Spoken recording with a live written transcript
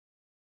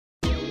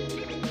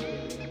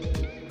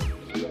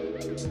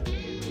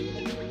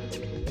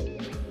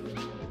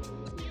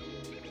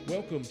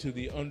welcome to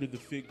the Under the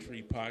Fig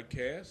Tree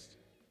podcast.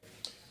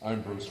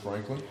 I'm Bruce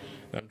Franklin.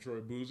 I'm Troy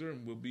Boozer,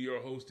 and we'll be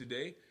your host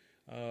today.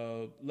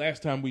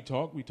 Last time we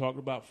talked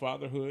about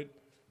fatherhood,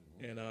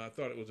 and I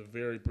thought it was a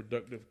very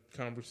productive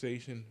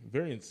conversation,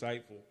 very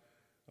insightful.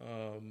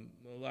 A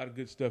lot of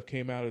good stuff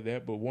came out of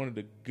that, but one of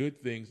the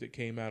good things that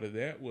came out of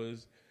that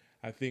was,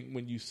 I think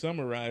when you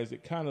summarize,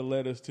 it kind of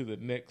led us to the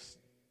next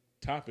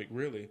topic,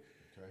 really,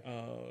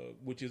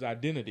 which is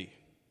identity.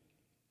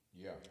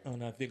 Yeah.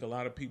 And I think a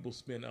lot of people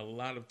spend a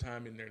lot of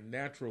time in their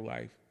natural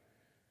life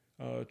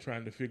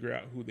trying to figure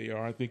out who they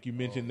are. I think you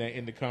mentioned that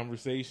in the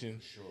conversation.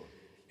 Sure.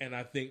 And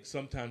I think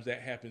sometimes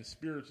that happens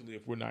spiritually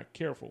if we're not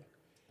careful.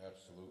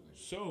 Absolutely.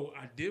 So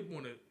I did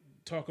want to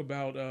talk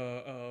about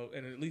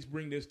and at least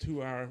bring this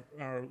to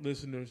our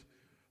listeners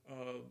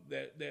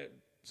that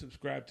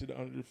subscribe to the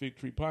Under the Fig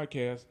Tree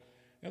podcast.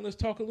 And let's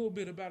talk a little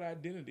bit about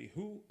identity.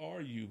 Who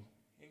are you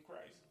in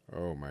Christ?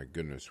 Oh my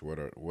goodness, what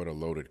a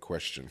loaded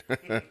question.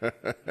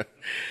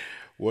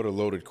 What a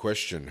loaded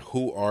question.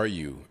 Who are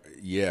you?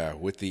 Yeah,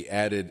 with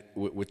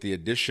the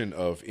addition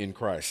of in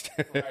Christ.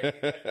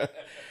 Right.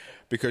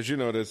 Because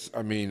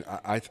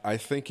I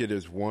think it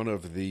is one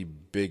of the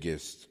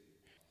biggest,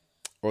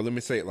 or let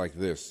me say it like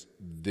this,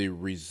 the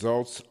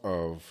results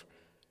of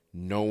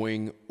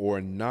knowing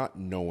or not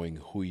knowing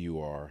who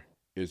you are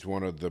is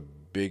one of the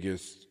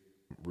biggest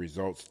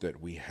results that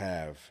we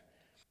have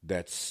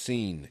that's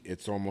seen.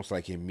 It's almost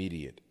like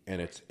immediate,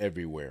 and it's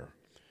everywhere.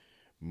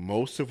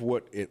 Most of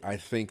what I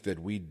think that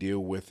we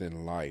deal with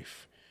in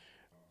life,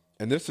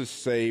 and this is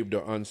saved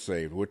or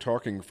unsaved, we're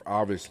talking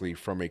obviously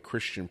from a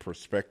Christian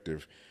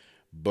perspective,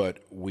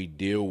 but we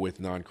deal with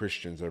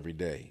non-Christians every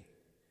day.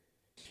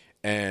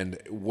 And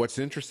what's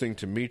interesting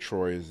to me,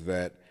 Troy, is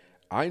that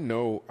I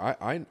know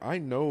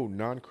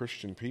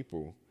non-Christian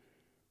people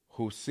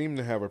who seem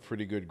to have a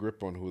pretty good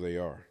grip on who they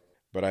are.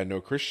 But I know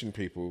Christian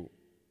people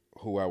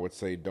who I would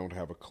say don't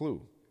have a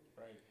clue.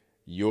 Right.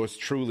 Yours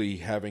truly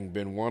having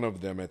been one of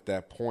them at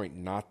that point.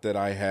 Not that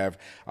I have,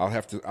 I'll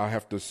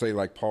have to say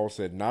like Paul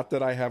said, not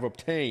that I have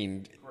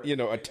attained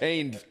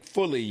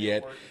fully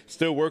yet,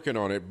 still working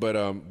on it,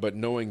 but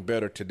knowing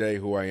better today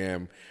who I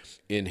am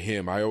in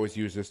him. I always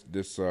use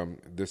this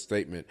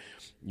statement,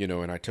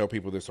 and I tell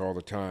people this all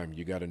the time.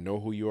 You got to know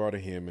who you are to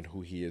him and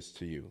who he is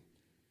to you.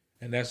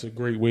 And that's a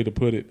great way to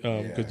put it,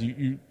 because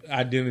you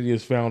identity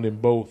is found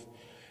in both.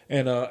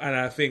 And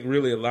I think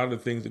really a lot of the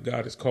things that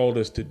God has called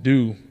us to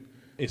do,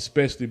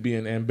 especially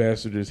being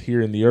ambassadors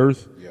here in the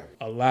earth,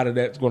 a lot of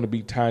that's going to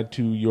be tied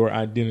to your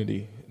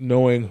identity.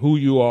 Knowing who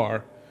you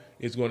are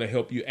is going to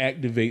help you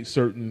activate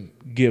certain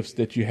gifts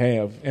that you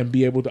have and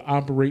be able to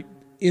operate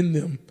in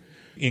them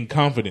in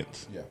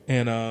confidence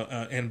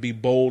and be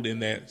bold in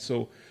that.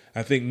 So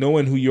I think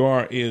knowing who you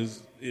are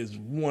is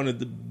one of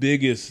the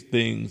biggest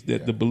things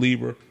that the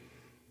believer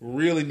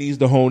really needs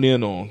to hone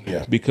in on,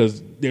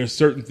 because there's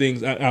certain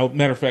things.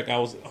 Matter of fact, I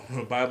was on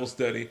a Bible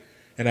study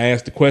and I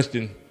asked the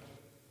question,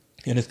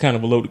 and it's kind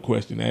of a loaded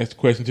question. I asked the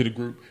question to the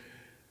group: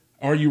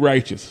 are you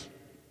righteous?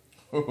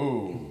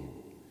 Oh,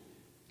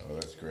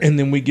 that's great. And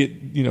then we get,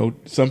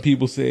 some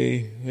people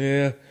say,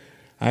 yeah,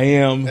 I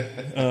am,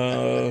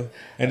 and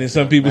then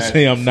some people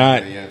say I'm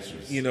not.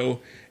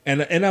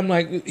 And I'm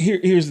like,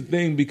 here's the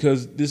thing,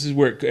 because this is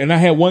where, and I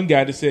had one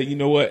guy that said, you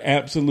know what,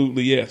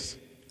 absolutely yes.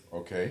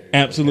 Okay.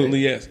 Absolutely,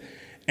 yes.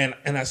 And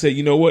I said,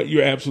 you know what?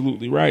 You're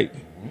absolutely right.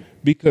 Mm-hmm.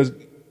 Because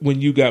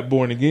when you got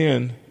born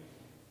again,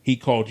 he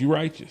called you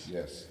righteous.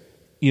 Yes.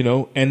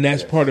 And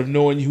that's part of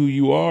knowing who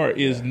you are,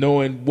 is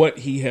knowing what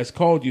he has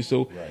called you.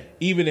 So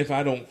even if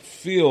I don't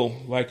feel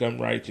like I'm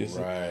righteous,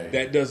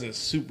 that doesn't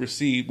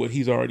supersede what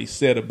he's already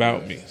said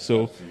about me.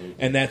 So,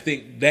 and I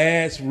think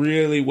that's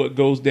really what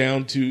goes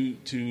down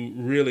to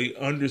really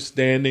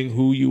understanding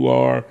who you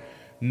are,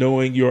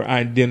 knowing your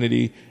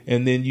identity,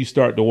 and then you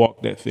start to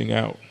walk that thing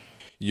out.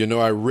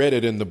 I read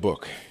it in the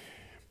book.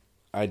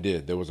 I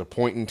did. There was a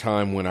point in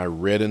time when I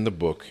read in the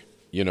book,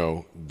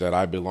 that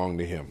I belong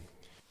to him.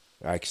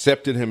 I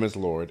accepted him as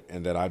Lord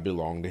and that I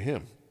belong to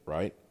him,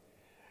 right?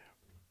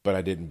 But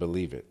I didn't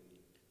believe it.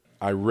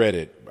 I read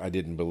it. I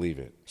didn't believe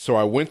it. So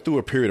I went through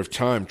a period of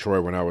time,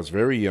 Troy, when I was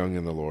very young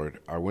in the Lord.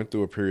 I went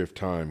through a period of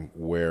time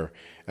where,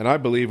 and I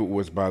believe it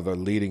was by the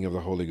leading of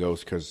the Holy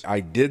Ghost, because I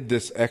did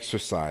this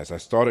exercise. I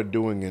started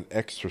doing an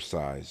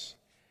exercise.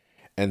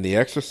 And the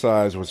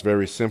exercise was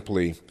very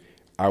simply,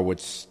 I would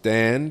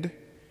stand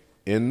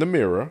in the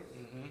mirror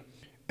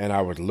and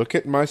I would look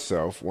at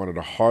myself, one of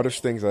the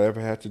hardest things I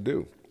ever had to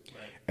do.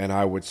 And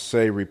I would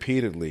say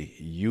repeatedly,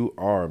 you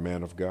are a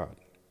man of God.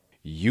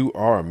 You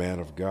are a man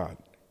of God.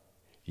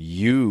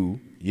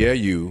 You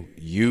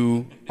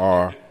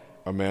are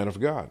a man of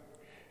God.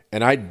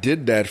 And I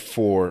did that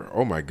for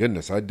a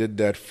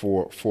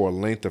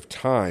length of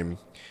time.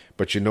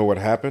 But you know what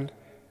happened?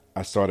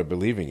 I started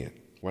believing it.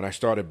 When I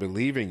started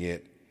believing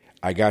it,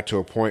 I got to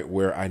a point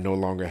where I no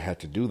longer had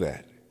to do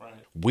that. Right.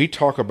 We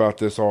talk about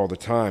this all the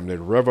time, that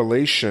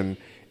revelation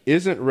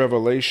isn't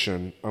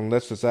revelation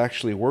unless it's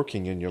actually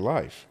working in your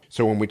life.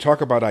 So when we talk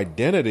about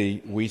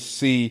identity, we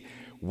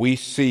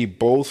see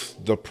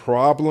both the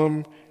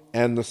problem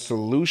and the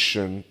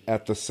solution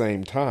at the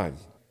same time.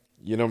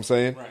 You know what I'm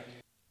saying? Right.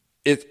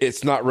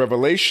 It's not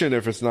revelation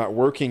if it's not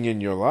working in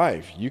your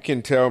life. You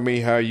can tell me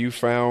how you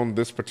found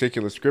this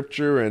particular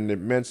scripture and it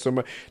meant so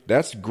much.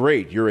 That's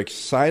great. You're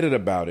excited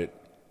about it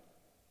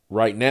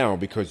right now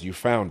because you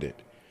found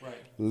it. Right.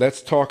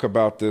 Let's talk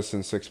about this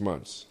in 6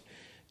 months.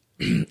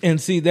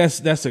 And see, that's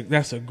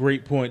a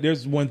great point.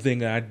 There's one thing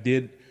that I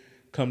did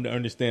come to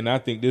understand. I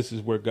think this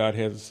is where God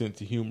has a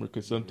sense of humor,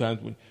 because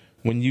sometimes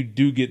when you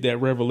do get that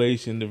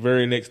revelation, the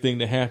very next thing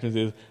that happens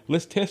is,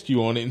 let's test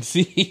you on it and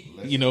see,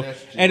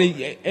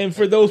 and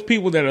for those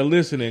people that are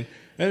listening,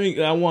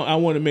 I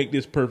want to make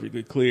this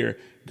perfectly clear.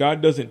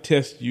 God doesn't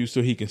test you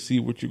so he can see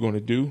what you're going to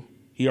do.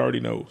 He already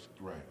knows.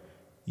 Right.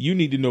 You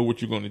need to know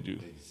what you're going to do.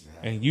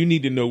 Exactly. And you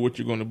need to know what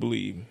you're going to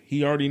believe.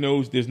 He already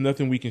knows. There's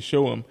nothing we can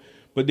show him.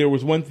 But there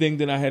was one thing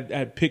that I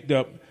had picked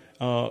up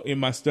in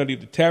my study of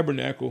the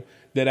tabernacle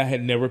that I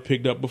had never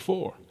picked up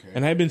before. Okay.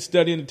 And I had been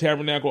studying the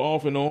tabernacle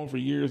off and on for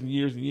years and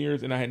years and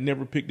years, and I had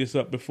never picked this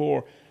up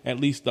before, at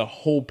least the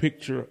whole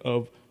picture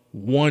of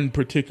one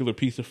particular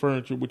piece of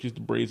furniture, which is the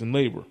brazen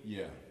laver.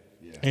 Yeah.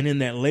 And in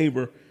that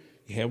laver,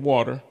 you had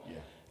water. Yeah.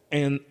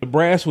 And the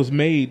brass was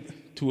made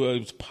it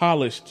was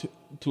polished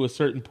to a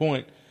certain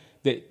point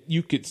that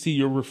you could see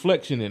your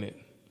reflection in it.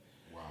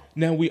 Wow.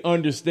 Now we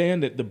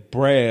understand that the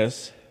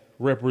brass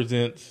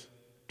represents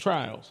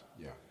trials.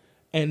 Yeah.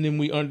 And then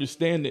we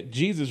understand that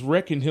Jesus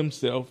reckoned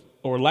himself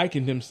or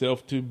likened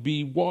himself to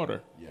be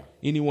water. Yeah.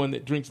 Anyone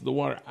that drinks the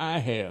water I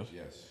have.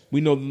 Yes. We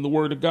know that the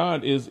word of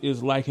God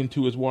is likened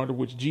to as water,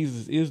 which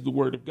Jesus is the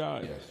word of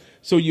God. Yes.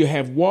 So you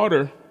have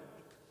water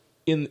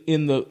in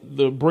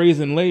the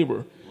brazen laver.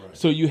 Right.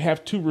 So you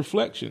have two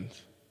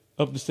reflections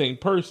of the same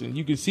person.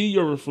 You can see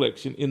your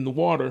reflection in the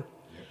water,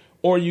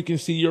 or you can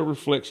see your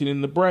reflection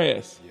in the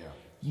brass.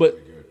 Yeah.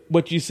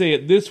 But you say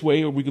it this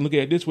way, or we can look at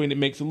it this way, and it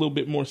makes a little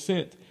bit more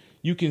sense.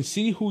 You can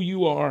see who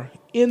you are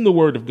in the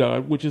word of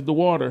God, which is the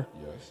water,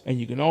 yes. And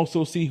you can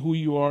also see who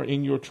you are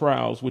in your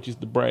trials, which is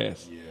the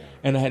brass. Yeah.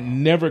 And I had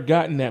never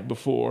gotten that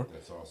before.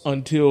 That's awesome.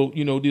 Until,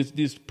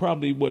 this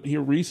probably what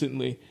here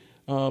recently,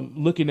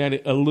 looking at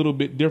it a little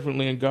bit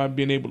differently and God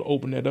being able to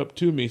open that up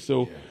to me.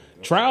 So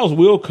trials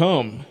will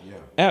come,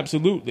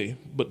 absolutely.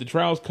 But the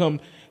trials come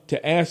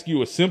to ask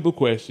you a simple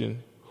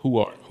question: who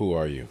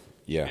are you?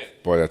 Yeah,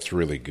 boy, that's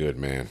really good,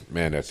 man.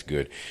 Man, that's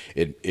good.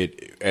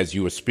 It as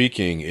you were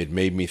speaking, it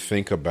made me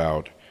think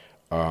about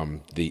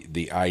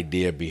the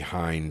idea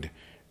behind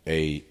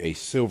a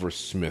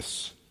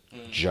silversmith's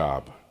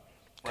job,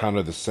 kind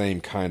of the same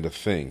kind of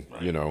thing.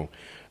 Right.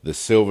 The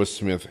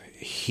silversmith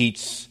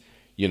heats.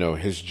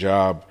 His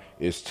job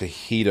is to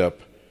heat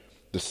up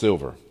the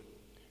silver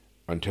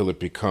until it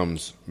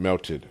becomes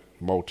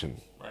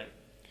molten. Right.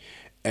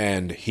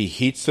 And he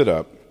heats it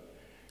up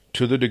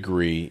to the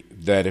degree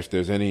that if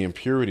there's any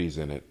impurities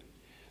in it,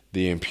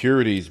 the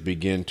impurities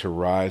begin to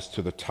rise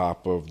to the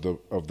top of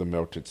the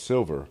melted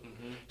silver,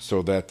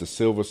 so that the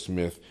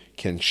silversmith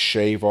can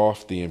shave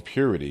off the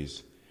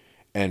impurities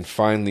and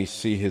finally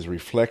see his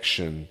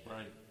reflection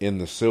in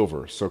the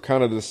silver. So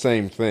kind of the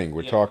same thing.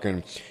 We're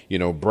talking,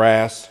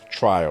 brass,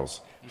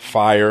 trials.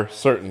 Fire,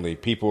 certainly.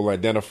 People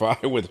identify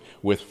with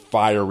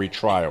fiery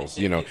trials.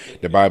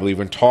 The Bible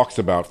even talks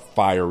about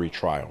fiery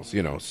trials.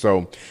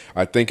 So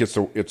I think it's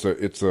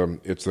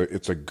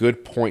a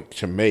good point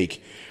to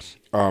make.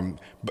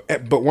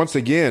 But once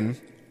again,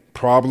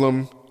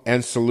 problem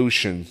and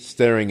solution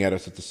staring at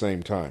us at the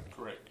same time.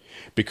 Correct.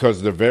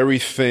 Because the very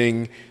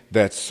thing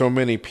that so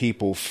many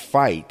people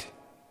fight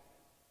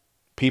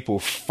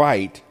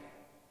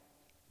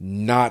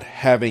not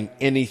having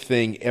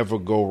anything ever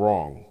go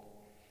wrong.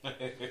 You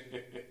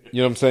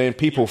know what I'm saying?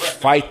 People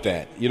fight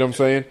that. You know what I'm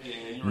saying? Yeah,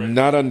 right.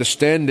 Not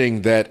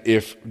understanding that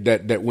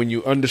that when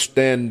you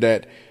understand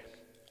that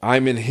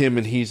I'm in him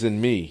and he's in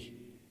me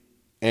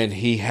and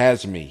he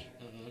has me,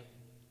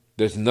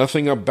 there's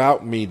nothing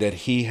about me that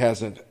he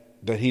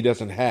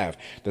doesn't have.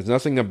 There's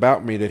nothing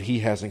about me that he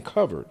hasn't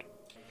covered.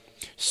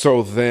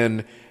 So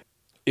then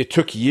it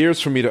took years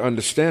for me to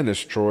understand this,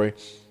 Troy.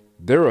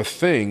 There are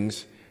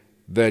things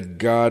that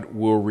God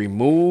will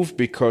remove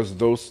because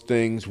those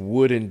things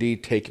would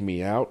indeed take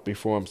me out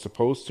before I'm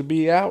supposed to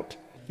be out.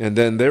 And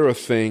then there are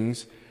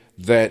things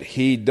that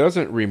he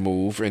doesn't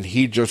remove and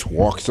he just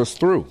walks us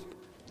through.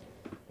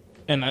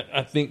 And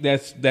I think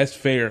that's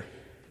fair.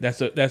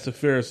 That's a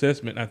fair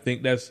assessment. I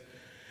think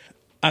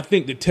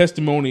the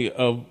testimony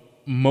of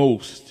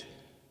most,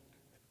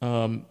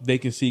 they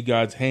can see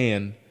God's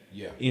hand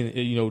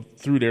in,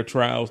 through their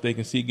trials. They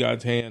can see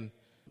God's hand,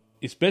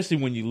 especially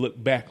when you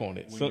look back on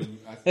it.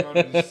 I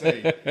started to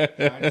say,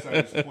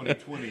 hindsight is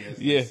 20/20, as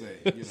they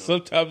say.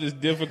 Sometimes it's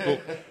difficult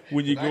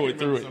when you go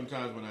through it.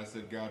 Sometimes when I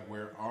said, God,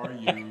 where are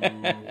you?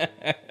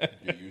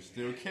 Do you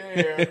still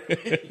care?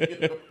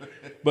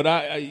 But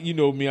I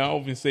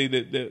often say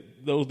that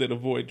those that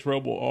avoid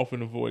trouble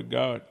often avoid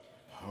God,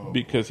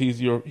 because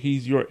He's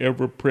your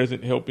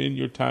ever-present help in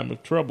your time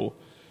of trouble.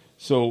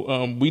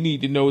 So we need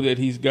to know that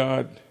He's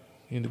God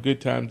in the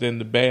good times and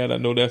the bad. I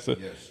know that's a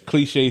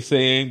cliche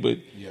saying, but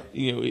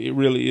it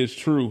really is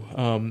true.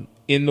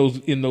 In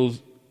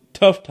those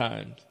tough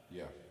times.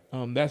 Yeah.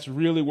 That's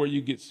really where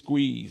you get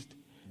squeezed.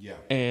 Yeah.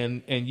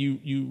 And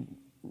you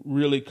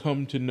really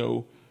come to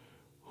know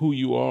who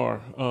you are.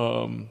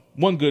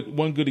 One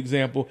good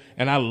example,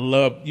 and I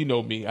love, you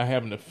know me, I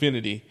have an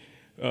affinity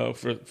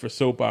for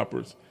soap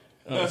operas.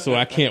 So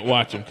I can't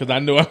watch them because I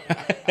know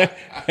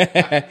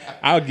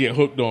I'll get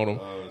hooked on them.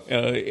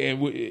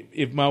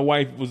 If my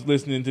wife was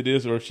listening to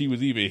this, or if she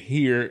was even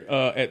here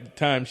at the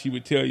time, she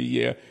would tell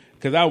you, yeah,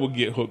 because I would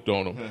get hooked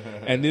on them.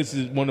 And this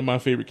is one of my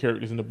favorite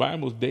characters in the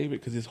Bible is David,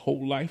 because his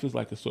whole life is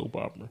like a soap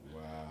opera.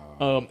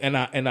 Wow.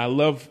 And I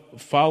love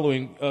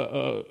following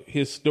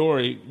his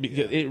story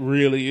because it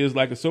really is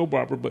like a soap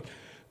opera. But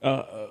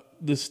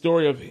the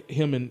story of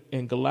him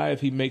and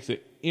Goliath, he makes an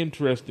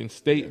interesting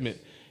statement.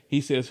 Yes. He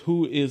says,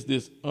 "Who is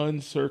this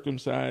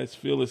uncircumcised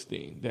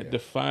Philistine that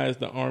defies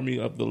the army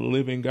of the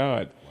living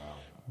God?" Wow.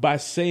 By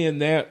saying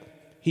that,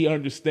 he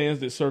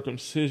understands that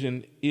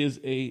circumcision is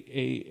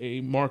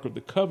a mark of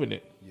the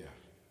covenant. Yeah.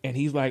 And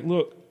he's like,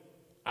 look,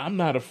 I'm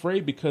not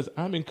afraid because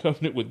I'm in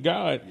covenant with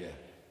God,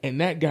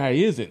 and that guy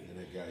isn't.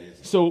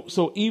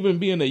 So even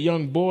being a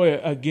young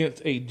boy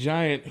against a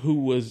giant who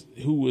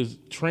was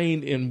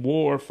trained in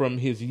war from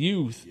his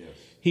youth,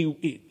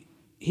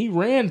 he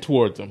ran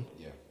towards him.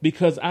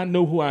 Because I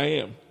know who I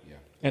am. Yeah.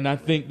 And I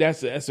think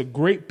that's a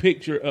great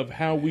picture of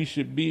how we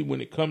should be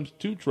when it comes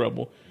to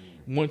trouble.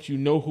 Once you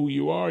know who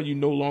you are, you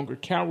no longer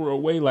cower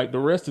away like the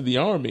rest of the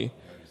army,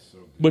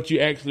 but you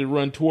actually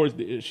run towards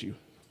the issue.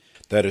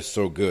 That is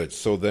so good.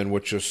 So then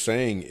what you're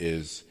saying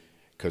is,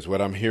 because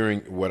what I'm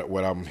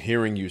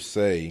hearing you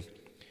say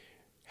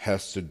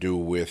has to do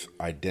with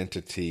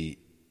identity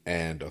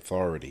and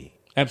authority.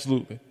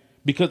 Absolutely.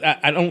 Because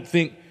I don't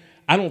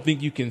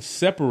think you can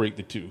separate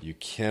the two. You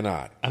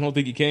cannot. I don't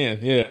think you can,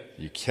 yeah.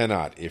 You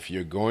cannot. If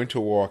you're going to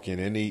walk in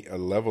any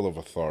level of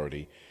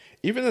authority,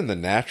 even in the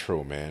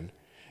natural, man,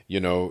 you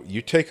know,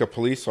 you take a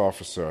police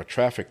officer, a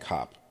traffic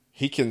cop,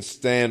 he can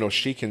stand or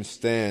she can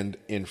stand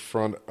in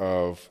front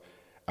of,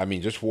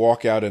 just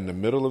walk out in the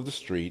middle of the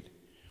street.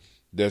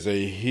 There's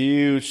a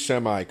huge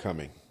semi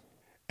coming,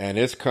 and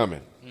it's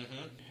coming.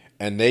 Mm-hmm.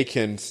 And they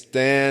can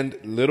stand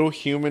little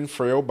human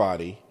frail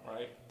body,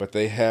 right. But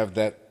they have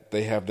that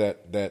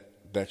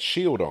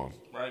shield on.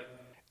 Right.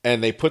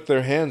 And they put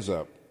their hands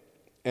up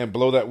and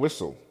blow that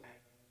whistle.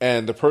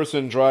 And the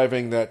person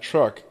driving that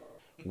truck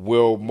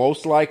will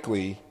most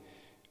likely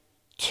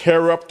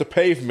tear up the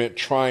pavement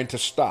trying to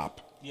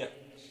stop. Yeah.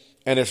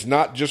 And it's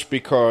not just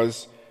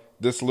because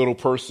this little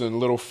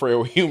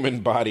frail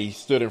human body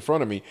stood in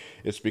front of me.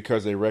 It's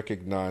because they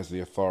recognize the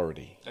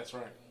authority. That's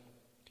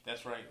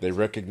right. They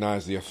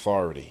recognize the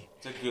authority.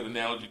 It's a good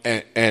analogy.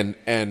 And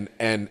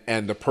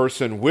the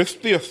person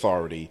with the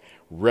authority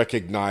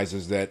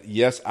recognizes that,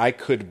 yes, I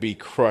could be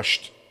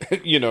crushed,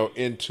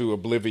 into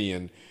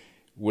oblivion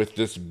with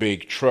this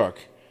big truck,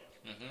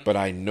 but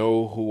I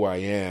know who I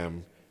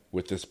am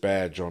with this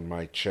badge on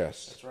my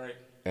chest. That's right.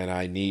 And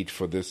I need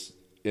for this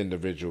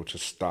individual to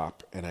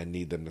stop, and I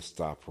need them to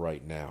stop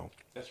right now.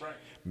 That's right.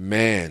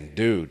 Man,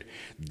 dude,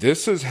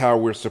 this is how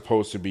we're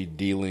supposed to be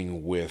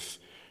dealing with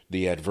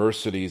the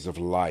adversities of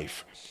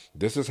life.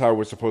 This is how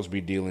we're supposed to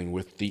be dealing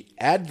with the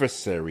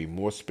adversary,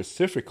 more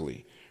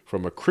specifically,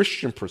 from a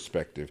Christian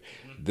perspective.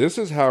 This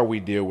is how we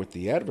deal with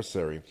the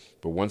adversary.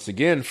 But once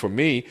again, for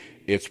me,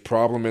 it's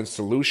problem and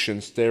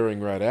solution staring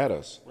right at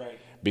us. Right.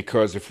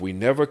 Because if we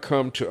never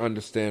come to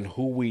understand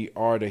who we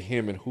are to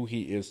him and who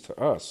he is to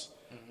us,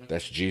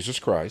 that's Jesus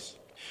Christ,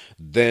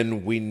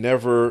 then we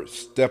never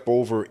step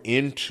over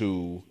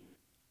into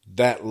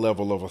that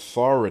level of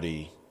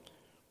authority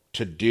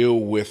to deal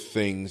with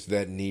things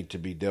that need to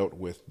be dealt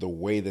with the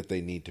way that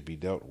they need to be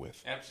dealt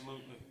with.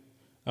 Absolutely.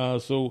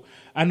 So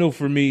I know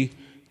for me,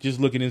 just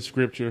looking in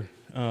Scripture,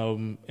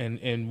 and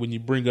when you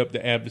bring up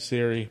the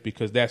adversary,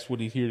 because that's what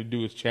he's here to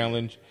do, is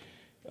challenge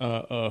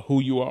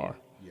who you are.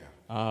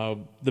 Yeah.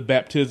 The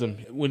baptism,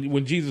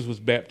 when Jesus was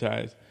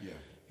baptized,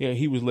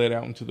 he was led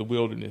out into the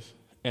wilderness.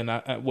 And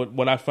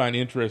what I find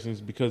interesting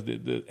is because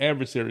the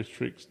adversary's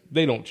tricks,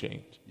 they don't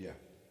change. Yeah.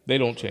 They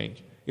don't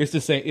change. It's the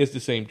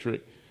same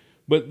trick.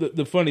 But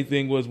the funny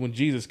thing was when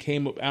Jesus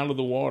came up out of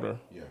the water,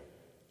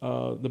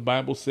 the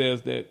Bible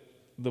says that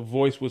the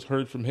voice was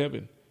heard from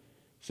heaven.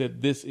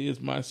 Said, "This is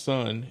my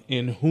son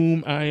in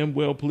whom I am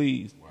well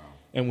pleased." Wow.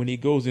 And when he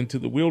goes into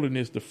the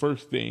wilderness, the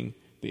first thing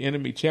the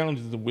enemy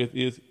challenges him with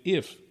is,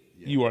 "If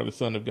you are the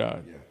Son of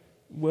God." Yeah.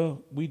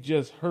 Well, we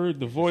just heard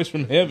the voice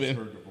from heaven.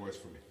 Heard the voice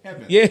from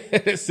heaven. Yeah,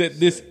 it said,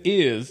 "This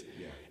is."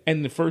 Yeah.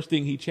 And the first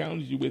thing he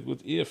challenged you with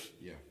was if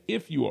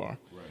you are.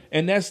 Right.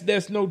 And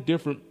that's no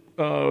different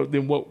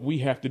than what we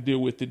have to deal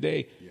with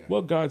today. Yeah.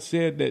 Well, God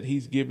said that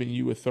he's given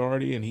you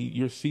authority and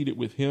you're seated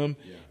with him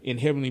in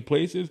heavenly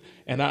places.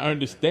 And I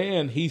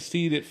understand he's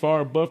seated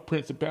far above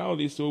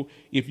principalities. So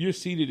if you're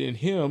seated in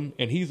him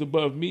and he's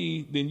above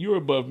me, then you're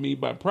above me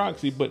by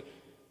proxy. Yes. But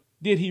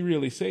did he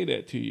really say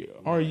that to you?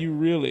 Right. Are you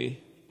really?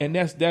 And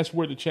that's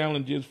where the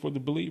challenge is for the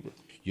believer.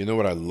 You know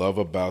what I love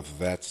about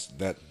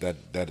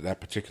that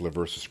particular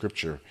verse of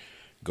Scripture,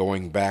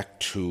 going back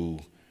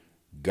to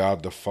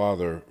God the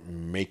Father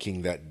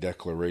making that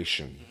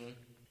declaration. Mm-hmm.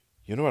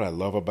 You know what I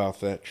love about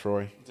that,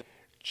 Troy?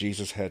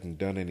 Jesus hadn't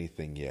done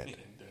anything yet.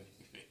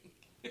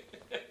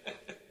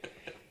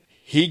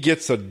 He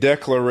gets a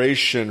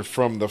declaration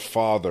from the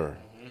Father.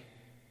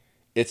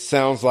 It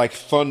sounds like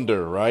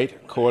thunder, right?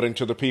 According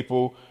to the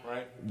people,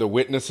 the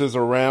witnesses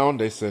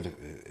around, they said,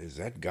 is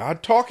that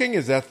God talking?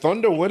 Is that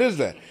thunder? What is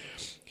that?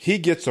 He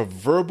gets a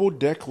verbal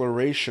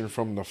declaration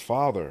from the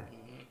Father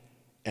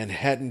and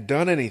hadn't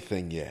done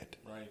anything yet.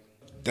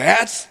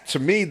 That's, to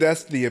me,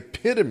 that's the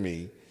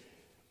epitome,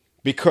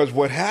 because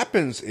what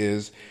happens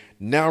is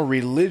now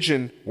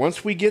religion,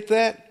 once we get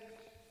that,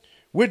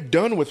 we're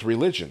done with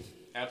religion.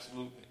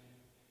 Absolutely.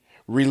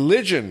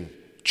 Religion,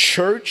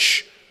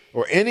 church,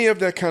 or any of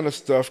that kind of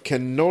stuff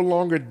can no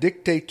longer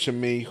dictate to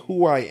me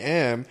who I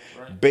am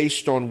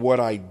based on what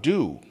I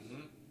do.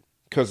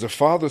 Because the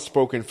Father's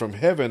spoken from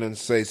heaven and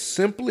says,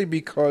 simply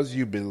because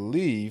you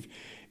believe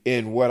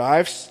in what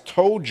I've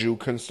told you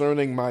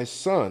concerning my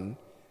Son,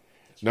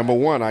 number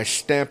one, I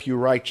stamp you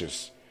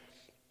righteous.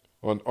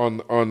 On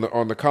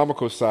the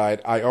comical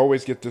side, I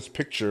always get this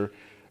picture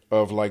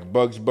of like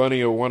Bugs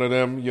Bunny or one of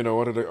them, you know,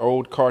 one of the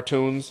old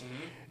cartoons,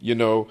 you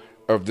know,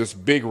 of this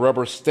big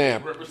rubber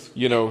stamp,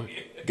 you know.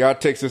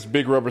 God takes this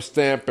big rubber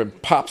stamp and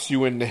pops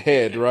you in the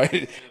head,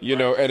 right? You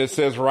know, and it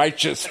says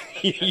righteous,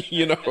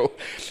 you know.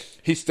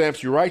 He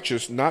stamps you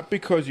righteous not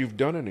because you've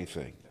done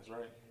anything,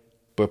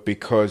 but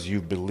because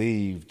you've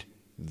believed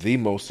the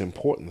most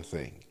important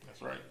thing.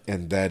 That's right.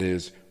 And that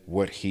is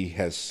what he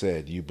has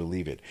said. You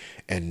believe it.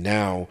 And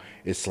now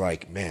it's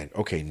like, man,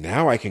 okay,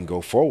 now I can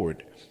go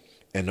forward.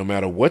 And no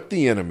matter what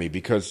the enemy,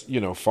 because, you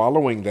know,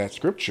 following that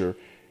scripture,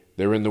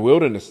 they're in the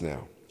wilderness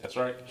now. That's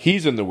right.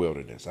 He's in the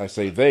wilderness. I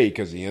say they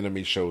because the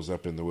enemy shows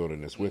up in the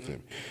wilderness with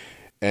him.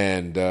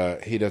 And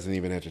he doesn't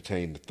even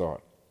entertain the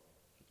thought.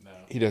 No.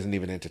 He doesn't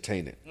even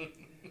entertain it.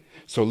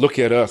 So look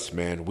at us,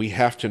 man. We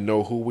have to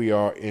know who we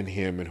are in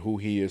him and who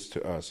he is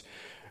to us.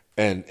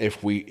 And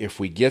if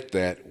we get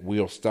that,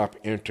 we'll stop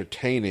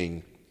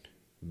entertaining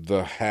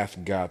the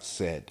hath God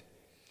said.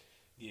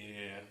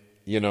 Yeah.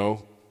 You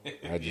know,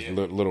 I just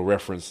little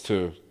reference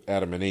to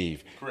Adam and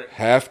Eve. Correct.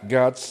 Hath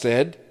God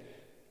said,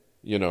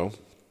 you know,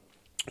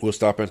 we'll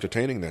stop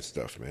entertaining that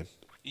stuff, man.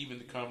 Even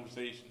the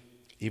conversation.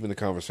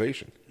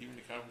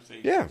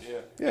 Yeah.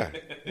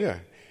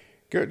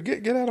 Good.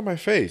 Get out of my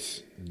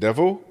face,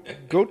 devil.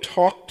 Go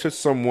talk to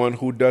someone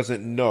who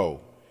doesn't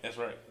know. That's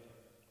right.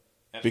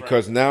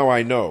 Because now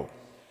I know.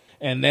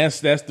 And that's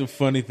the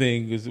funny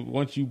thing is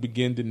once you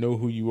begin to know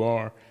who you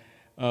are,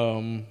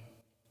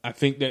 I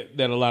think that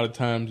a lot of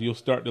times you'll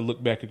start to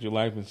look back at your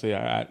life and say,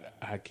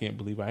 I can't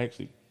believe I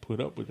actually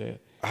put up with that.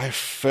 I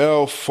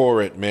fell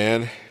for it,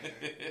 man.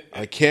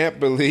 I can't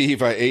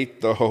believe I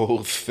ate the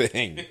whole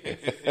thing.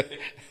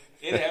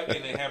 It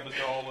happens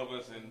to all of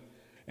us,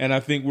 and I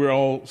think we're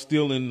all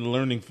still in the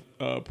learning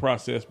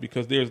process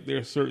because there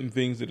are certain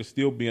things that are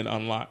still being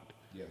unlocked.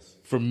 Yes.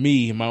 For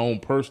me, in my own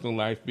personal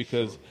life,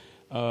 because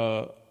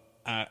now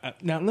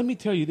let me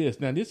tell you this.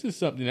 Now this is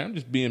something I'm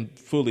just being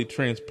fully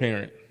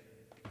transparent.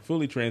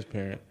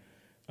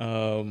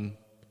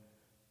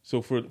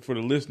 So for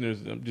the listeners,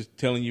 I'm just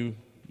telling you,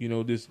 you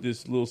know, this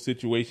little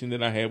situation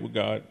that I had with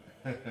God,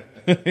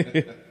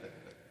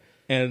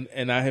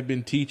 and I have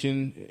been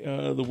teaching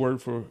the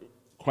word for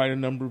quite a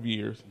number of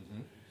years,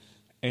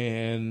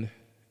 and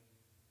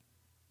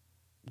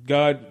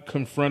God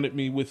confronted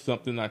me with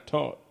something I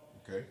taught.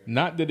 Okay.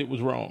 Not that it was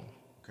wrong.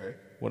 Okay.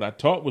 What I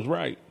taught was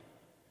right,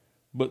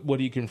 but what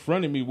He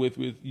confronted me with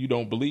was, you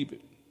don't believe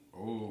it.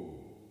 Oh.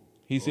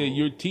 He said,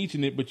 you're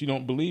teaching it, but you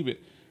don't believe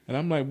it. And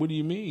I'm like, what do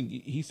you mean?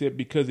 He said,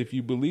 because if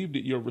you believed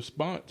it, your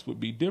response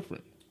would be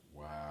different.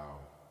 Wow.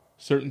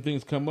 Certain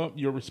things come up,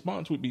 your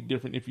response would be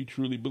different if you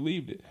truly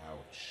believed it.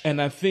 Ouch.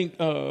 And I think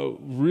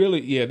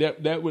really,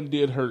 that one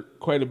did hurt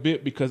quite a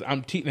bit because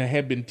I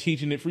had been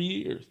teaching it for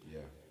years.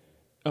 Yeah.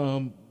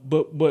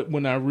 But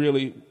when I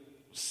really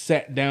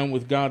sat down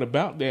with God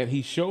about that,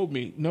 He showed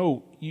me,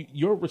 no,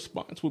 your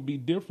response would be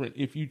different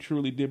if you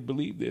truly did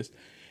believe this.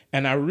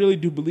 And I really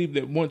do believe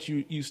that once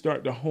you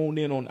start to hone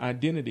in on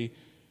identity,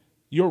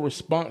 your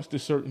response to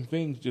certain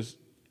things just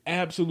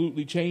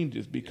absolutely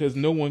changes because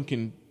no one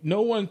can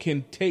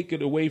take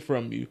it away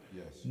from you.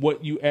 Yes.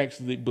 What you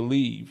actually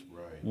believe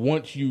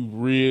once you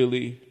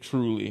really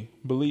truly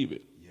believe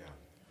it. Yeah.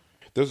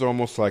 There's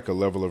almost like a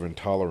level of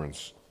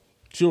intolerance.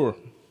 Sure.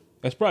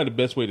 That's probably the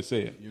best way to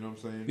say it. You know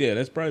what I'm saying? Yeah,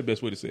 that's probably the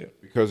best way to say it.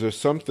 Because there's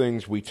some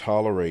things we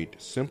tolerate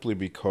simply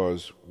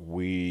because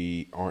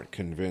we aren't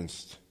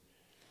convinced.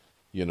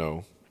 You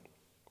know,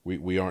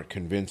 we aren't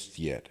convinced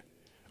yet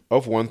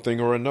of one thing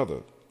or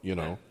another. You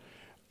know,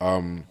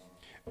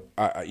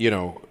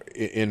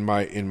 in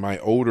my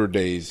older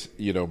days,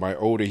 you know, my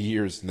older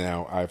years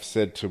now, I've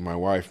said to my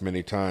wife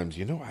many times,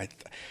 you know, I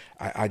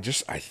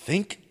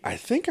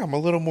think I'm a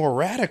little more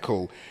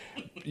radical,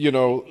 you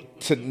know,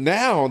 to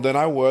now than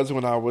I was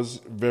when I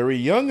was very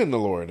young in the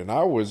Lord. And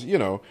I was, you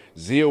know,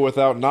 zeal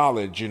without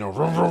knowledge, you know,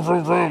 vroom, vroom,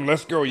 vroom, vroom,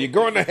 let's go. You're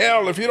going to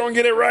hell if you don't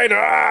get it right.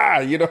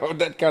 You know,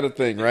 that kind of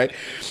thing. Right.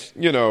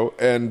 You know,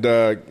 and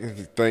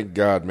thank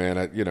God,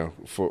 man,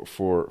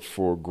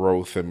 for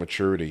growth and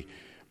maturity.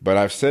 But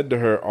I've said to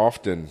her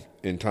often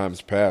in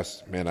times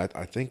past, man, I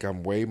think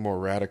I'm way more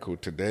radical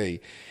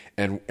today.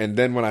 And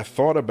then when I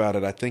thought about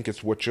it, I think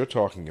it's what you're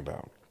talking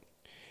about.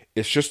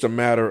 It's just a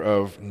matter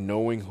of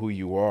knowing who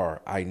you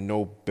are. I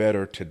know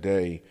better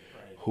today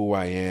who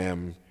I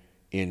am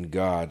in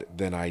God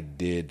than I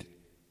did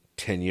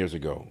 10 years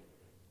ago,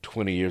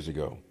 20 years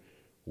ago.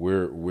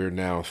 We're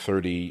now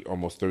 30,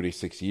 almost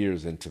 36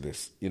 years into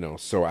this,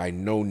 so I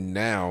know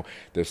now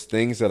there's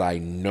things that I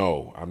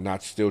know. I'm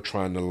not still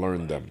trying to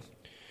learn them.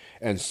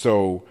 And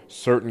so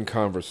certain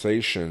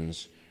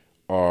conversations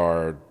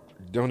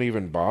don't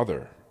even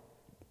bother.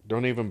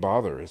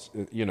 It's,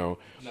 no.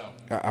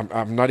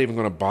 I'm not even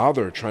going to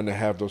bother trying to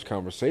have those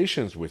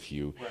conversations with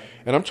you. Right.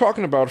 And I'm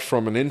talking about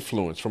from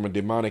a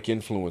demonic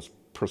influence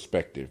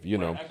perspective.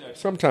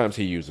 Sometimes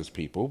he uses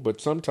people,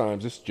 but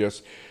sometimes it's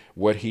just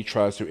what he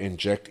tries to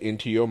inject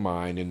into your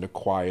mind in the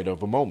quiet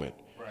of a moment.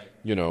 Right.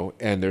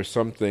 And there's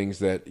some things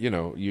that,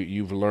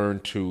 you've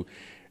learned to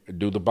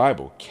do the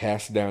Bible,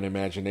 cast down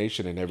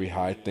imagination and every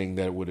high thing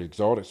that would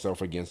exalt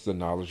itself against the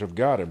knowledge of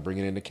God, and bring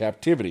it into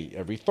captivity,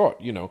 every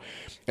thought,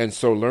 And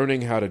so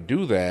learning how to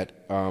do that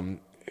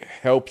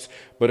helps,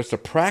 but it's a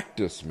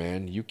practice,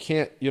 man. You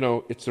can't,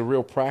 it's a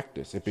real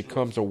practice. It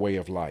becomes a way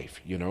of life,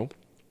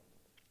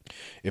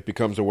 It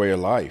becomes a way of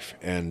life.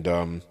 And,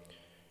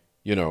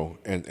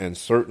 and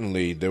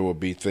certainly there will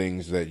be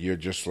things that you're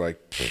just like,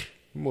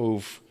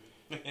 move.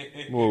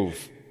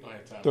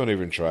 Don't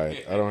even try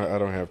it. I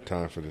don't have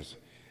time for this.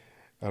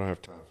 Well,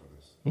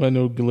 I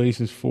know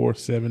Galatians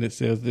 4:7, it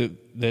says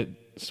that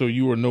so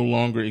you are no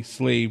longer a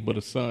slave, but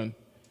a son.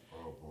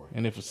 Oh, boy.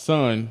 And if a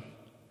son,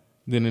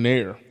 then an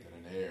heir.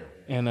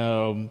 And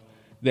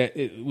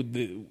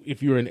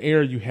if you're an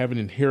heir, you have an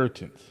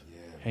inheritance. Yeah.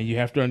 And you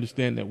have to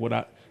understand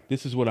that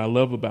this is what I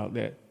love about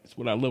that. It's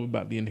what I love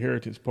about the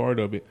inheritance part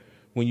of it.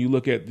 When you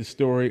look at the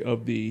story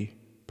of the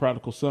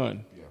prodigal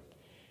son,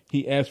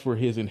 he asked for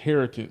his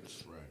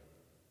inheritance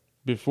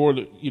before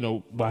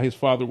while his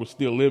father was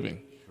still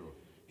living.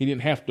 He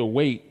didn't have to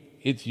wait.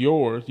 It's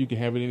yours. You can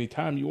have it any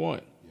time you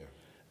want. Yeah.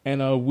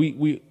 And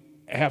we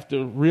have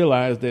to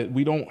realize that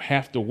we don't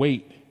have to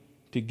wait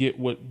to get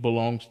what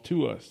belongs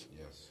to us.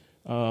 Yes.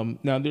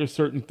 Now, there are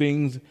certain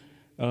things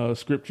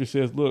Scripture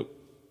says, look,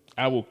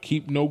 I will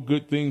keep no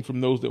good thing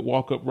from those that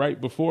walk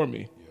upright before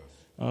me.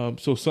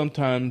 Yes. So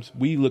sometimes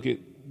we look at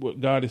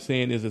what God is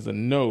saying is as a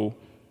no,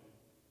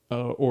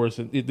 or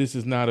this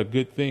is not a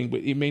good thing, but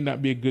it may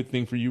not be a good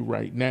thing for you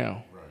right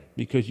now.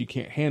 Because you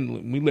can't handle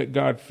it. And we let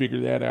God figure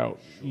that out,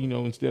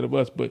 instead of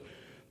us. But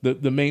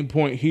the main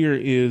point here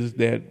is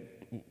that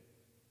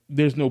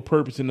there's no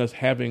purpose in us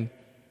having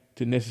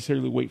to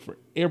necessarily wait for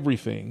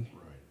everything,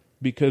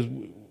 because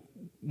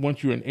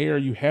once you're an heir,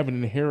 you have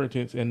an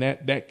inheritance, and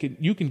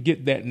you can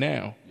get that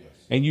now,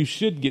 and you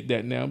should get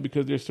that now,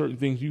 because there's certain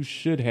things you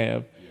should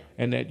have,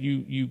 and that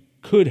you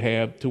could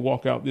have to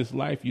walk out this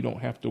life. You don't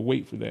have to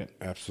wait for that.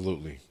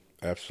 Absolutely,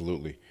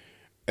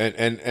 and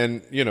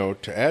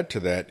to add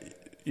to that.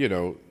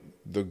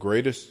 The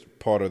greatest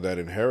part of that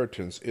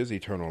inheritance is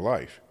eternal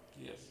life.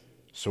 Yes.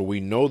 So we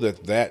know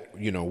that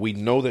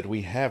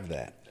we have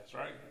that. That's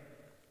right.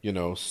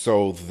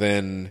 So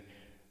then,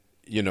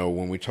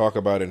 when we talk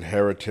about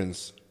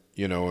inheritance,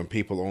 and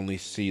people only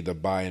see the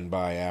by and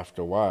by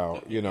after a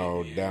while,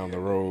 down the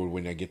road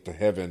when they get to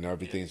heaven,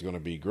 everything's going to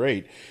be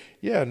great.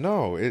 Yeah,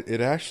 no, it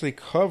actually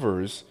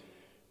covers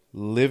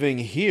living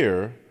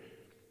here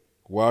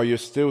while you're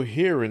still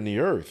here in the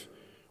earth.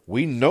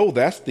 We know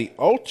that's the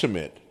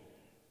ultimate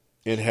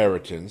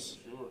inheritance,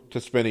 to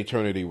spend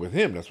eternity with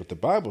him. That's what the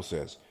Bible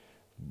says.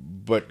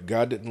 But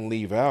God didn't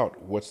leave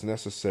out what's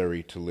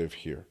necessary to live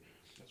here.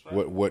 That's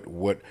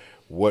right.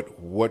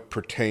 What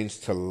pertains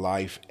to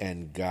life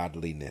and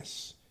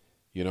godliness.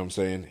 You know what I'm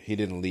saying? He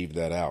didn't leave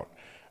that out.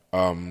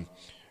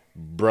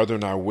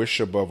 Brethren, I wish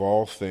above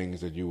all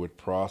things that you would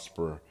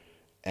prosper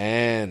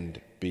and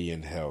be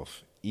in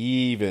health,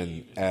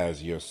 even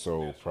as your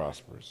soul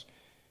prospers.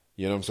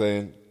 You know what I'm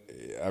saying?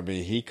 I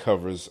mean, he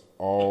covers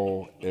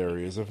all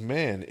areas of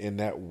man in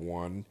that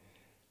one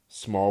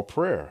small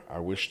prayer. I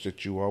wish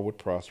that you all would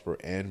prosper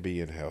and be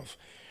in health.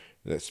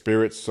 That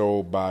spirit,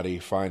 soul, body,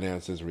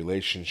 finances,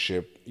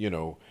 relationship,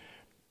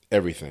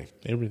 everything.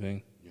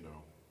 Everything.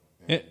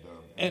 And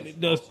it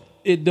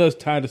does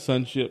tie to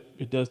sonship.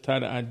 It does tie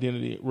to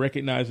identity.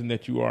 Recognizing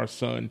that you are a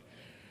son.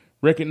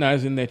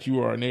 Recognizing that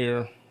you are an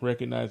heir.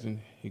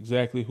 Recognizing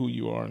exactly who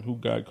you are and who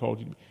God called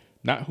you to be.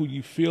 Not who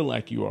you feel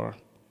like you are.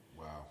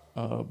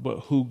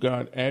 But who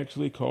God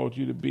actually called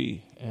you to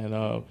be. And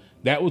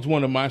that was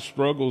one of my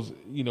struggles,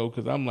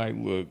 because I'm like,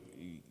 look,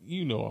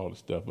 all the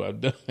stuff I've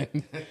done.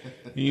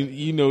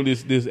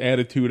 this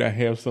attitude I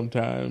have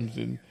sometimes.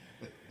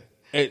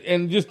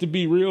 And just to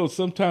be real,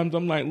 sometimes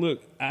I'm like,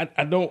 look,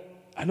 I don't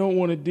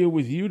want to deal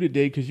with you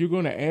today because you're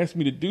going to ask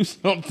me to do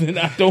something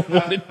I don't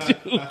want to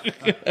do.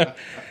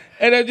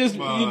 And I just,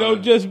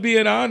 just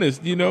being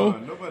honest,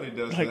 nobody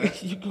does like,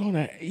 that.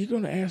 You're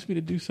gonna ask me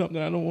to do something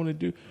I don't want to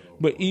do.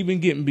 But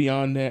even getting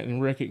beyond that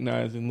and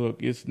recognizing,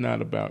 look, it's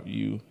not about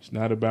you. It's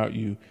not about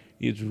you.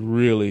 It's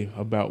really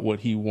about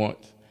what he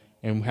wants.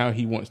 and how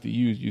he wants to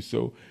use you.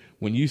 So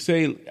when you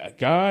say,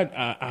 God,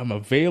 I'm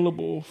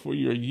available for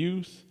your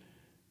use,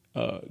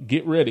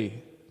 get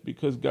ready,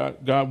 because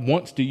God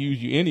wants to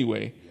use you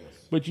anyway.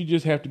 Yes. But you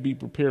just have to be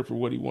prepared for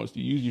what he wants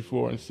to use you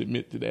for and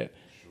submit to that.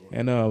 Sure.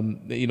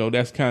 And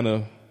that's kind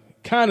of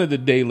the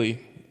daily.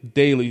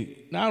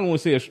 I don't want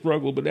to say a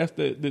struggle, but that's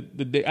the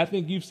day. I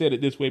think you've said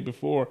it this way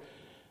before.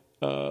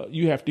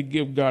 You have to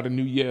give God a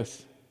new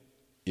yes.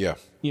 Yeah.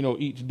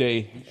 Each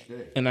day.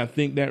 And I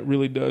think that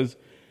really does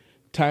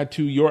tie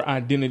to your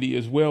identity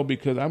as well,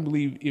 because I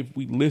believe if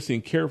we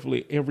listen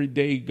carefully, every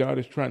day God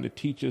is trying to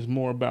teach us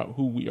more about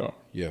who we are.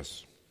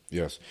 Yes.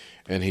 Yes.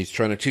 And he's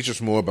trying to teach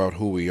us more about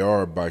who we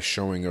are by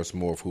showing us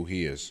more of who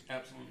he is.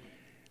 Absolutely.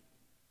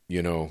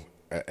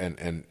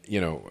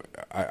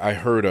 I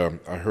heard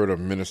a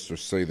minister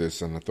say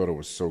this, and I thought it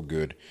was so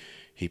good.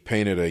 He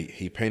painted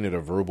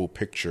a verbal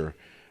picture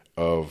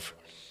of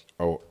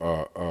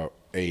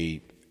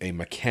a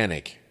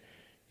mechanic.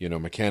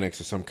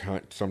 Mechanics are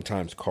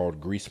sometimes called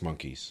grease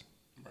monkeys.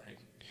 Right.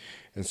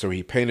 And so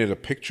he painted a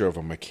picture of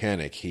a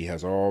mechanic. He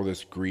has all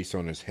this grease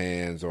on his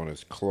hands, on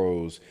his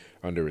clothes,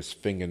 under his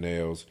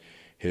fingernails.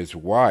 His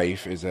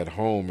wife is at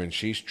home, and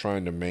she's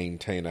trying to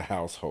maintain a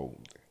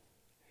household.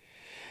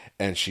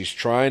 And she's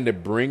trying to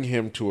bring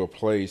him to a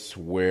place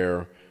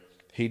where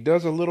he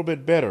does a little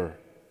bit better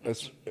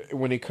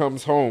when he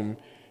comes home,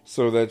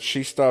 so that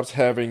she stops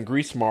having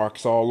grease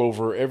marks all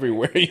over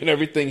everywhere. And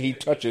everything he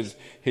touches,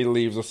 he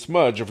leaves a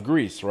smudge of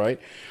grease,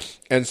 right?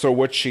 And so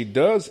what she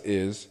does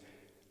is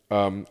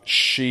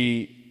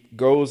she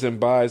goes and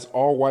buys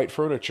all white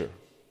furniture.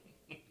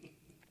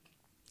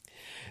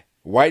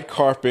 White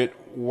carpet,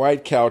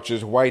 white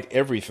couches, white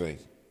everything.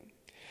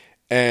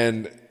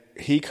 And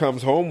he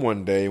comes home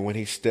one day. When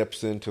he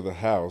steps into the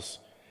house,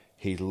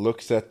 he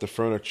looks at the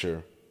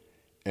furniture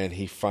and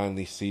he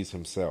finally sees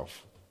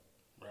himself.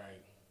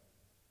 Right.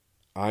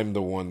 I'm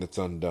the one that's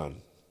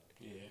undone.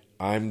 Yeah.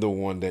 I'm the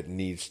one that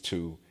needs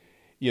to,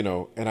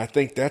 and I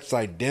think that's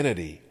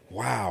identity.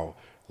 Wow.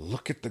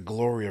 Look at the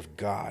glory of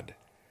God.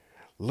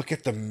 Look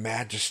at the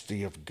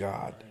majesty of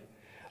God. Right.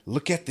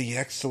 Look at the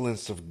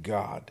excellence of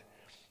God.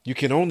 You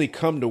can only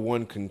come to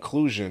one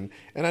conclusion,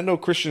 and I know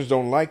Christians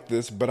don't like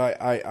this, but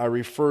I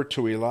refer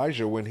to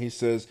Elijah when he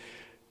says,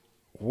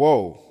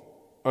 woe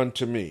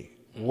unto me,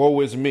 woe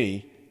is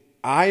me,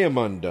 I am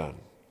undone.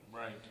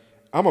 Right.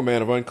 I'm a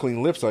man of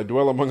unclean lips. I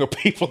dwell among a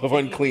people of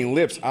unclean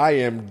lips. I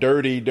am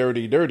dirty,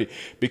 dirty, dirty,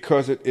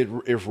 because it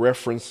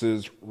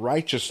references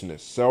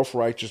righteousness,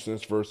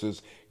 self-righteousness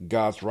versus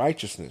God's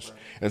righteousness. Right.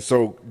 And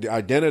so the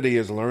identity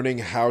is learning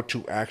how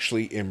to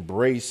actually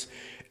embrace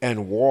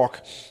and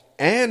walk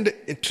and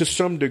to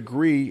some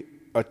degree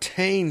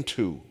attain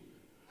to,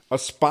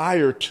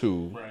 aspire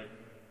to, right,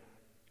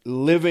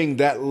 living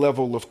that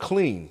level of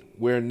clean,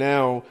 where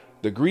now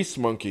the grease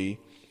monkey,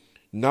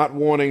 not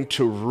wanting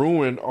to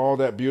ruin all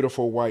that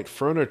beautiful white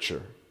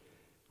furniture,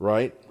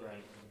 right,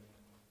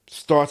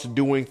 starts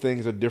doing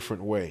things a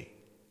different way.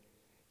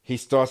 He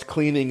starts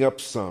cleaning up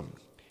some.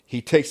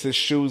 He takes his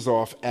shoes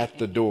off at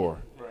the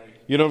door. Right.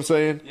 You know what I'm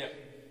saying? Yeah.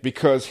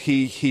 Because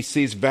he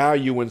sees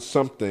value in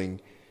something,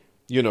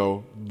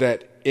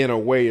 that in a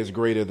way is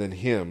greater than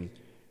him,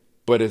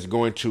 but is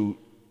going to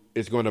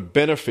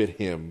benefit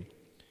him,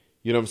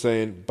 you know what I'm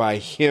saying, by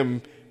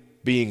him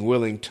being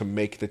willing to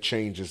make the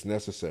changes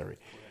necessary.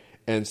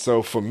 And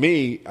so for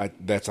me,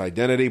 that's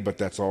identity, but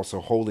that's also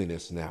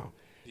holiness now.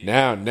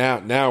 Yeah.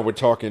 Now we're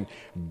talking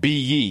be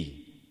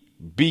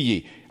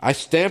ye. I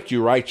stamped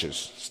you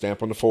righteous,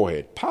 stamp on the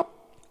forehead, pop.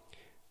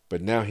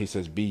 But now he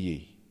says, be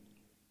ye.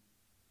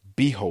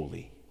 Be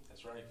holy.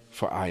 That's right.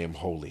 For I am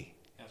holy.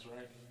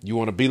 You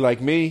want to be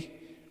like me?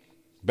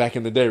 Back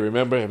in the day,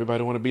 remember?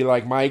 Everybody want to be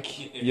like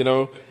Mike,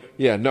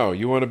 Yeah, no.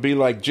 You want to be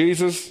like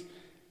Jesus?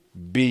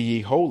 Be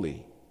ye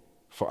holy,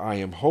 for I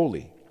am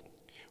holy.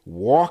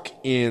 Walk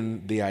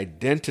in the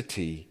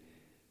identity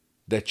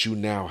that you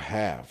now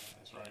have.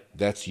 That's right.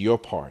 That's your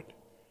part.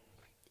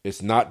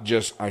 It's not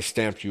just I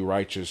stamped you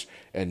righteous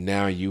and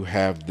now you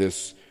have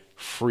this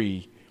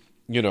free,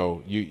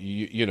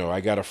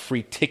 I got a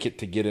free ticket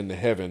to get into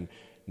heaven.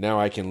 Now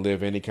I can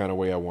live any kind of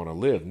way I want to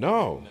live.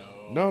 No.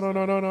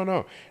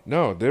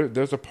 No,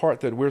 there's a part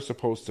that we're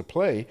supposed to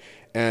play.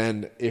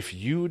 And if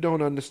you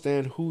don't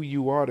understand who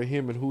you are to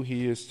him and who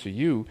he is to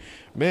you,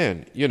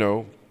 man,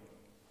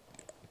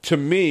 to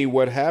me,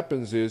 what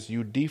happens is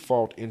you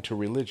default into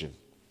religion.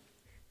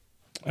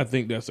 I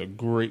think that's a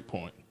great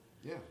point.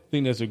 Yeah. I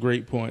think that's a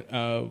great point.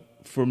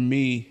 For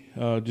me,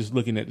 just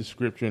looking at the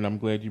scripture, and I'm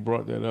glad you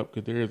brought that up,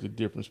 because there is a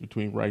difference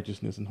between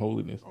righteousness and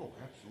holiness. Oh,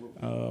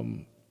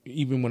 absolutely.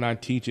 Even when I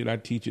teach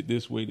it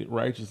this way, that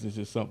righteousness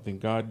is something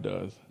God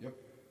does. Yep.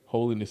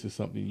 Holiness is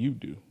something you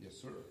do. Yes,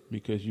 sir.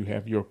 Because you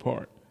have your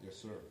part. Yes,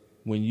 sir.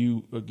 When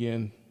you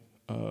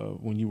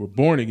were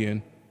born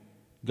again,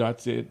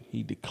 God said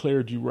he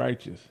declared you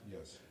righteous.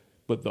 Yes.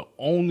 But the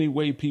only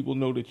way people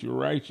know that you're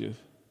righteous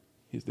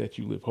is that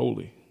you live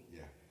holy.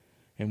 Yeah.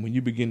 And when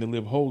you begin to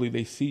live holy,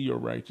 they see your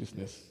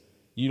righteousness. Yes.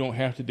 You don't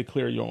have to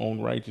declare your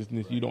own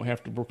righteousness. Right. You don't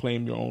have to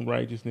proclaim your own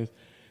righteousness.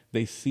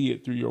 They see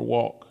it through your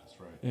walk.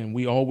 And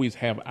we always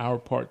have our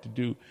part to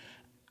do.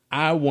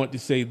 I want to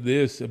say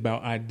this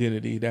about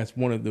identity. That's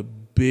one of the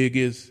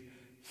biggest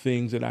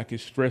things that I can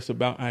stress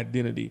about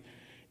identity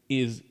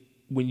is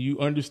when you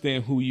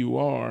understand who you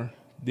are,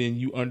 then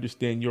you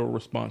understand your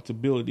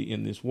responsibility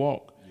in this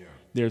walk. Yeah.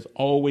 There's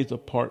always a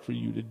part for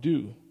you to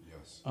do.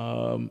 Yes.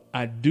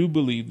 I do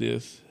believe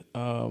this,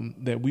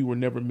 that we were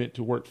never meant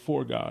to work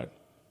for God.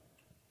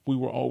 We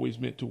were always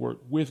meant to work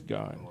with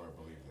God. Oh,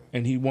 I believe that.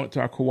 And he wants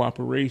our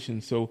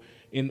cooperation. So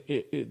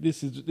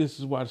this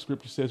is why the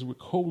scripture says we're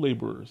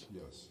co-laborers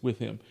with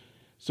him.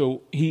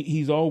 So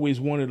he's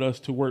always wanted us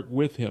to work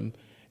with him.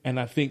 And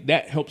I think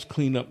that helps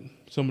clean up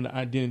some of the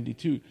identity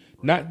too.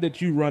 Right. Not that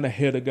you run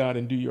ahead of God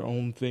and do your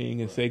own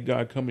thing and say,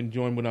 God, come and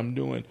join what I'm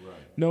doing. Right.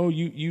 No,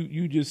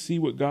 you just see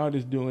what God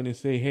is doing and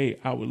say, hey,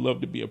 I would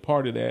love to be a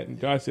part of that. And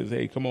God says,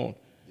 hey, come on.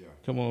 Yeah.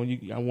 Come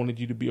on. I wanted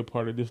you to be a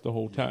part of this the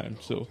whole time.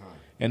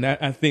 And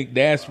I think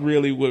that's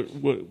really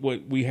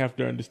what we have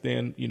to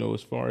understand,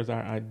 as far as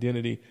our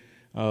identity.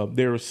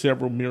 There are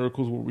several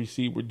miracles we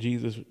see where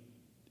Jesus,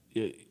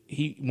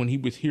 when he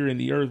was here in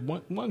the earth,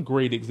 one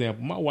great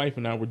example. My wife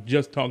and I were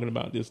just talking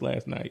about this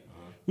last night.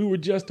 We were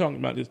just talking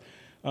about this.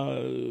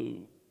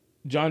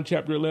 John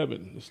chapter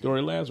 11, the story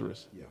of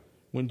Lazarus. Yeah.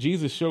 When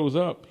Jesus shows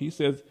up, he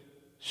says,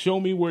 show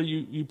me where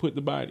you put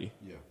the body.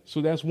 Yeah.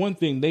 So that's one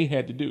thing they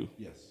had to do.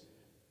 Yes.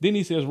 Then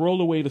he says,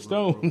 roll away the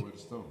stone.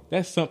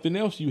 That's something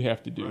else you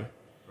have to do. Right.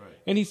 Right.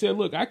 And he said,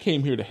 look, I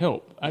came here to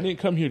help. I didn't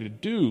come here to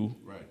do.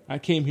 Right. I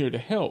came here to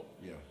help.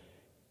 Yeah.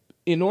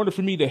 In order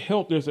for me to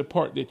help, there's a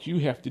part that you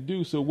have to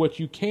do. So what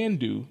you can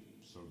do,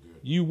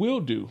 you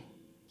will do.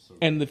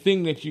 And the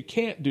thing that you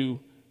can't do,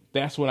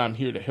 that's what I'm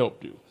here to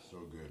help do. So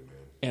good, man.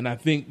 And I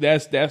think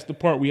that's the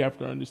part we have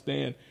to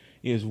understand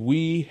is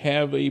we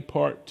have a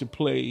part to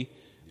play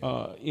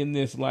in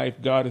this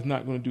life. God is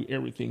not going to do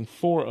everything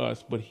for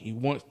us, but he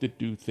wants to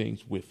do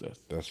things with us.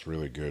 That's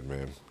really good,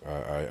 man.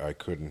 I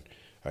couldn't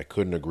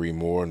agree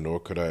more, nor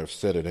could I have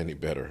said it any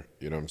better.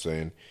 You know what I'm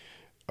saying?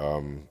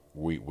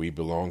 We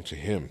belong to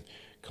him.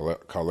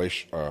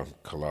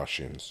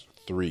 Colossians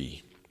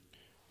 3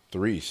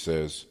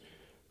 says,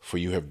 for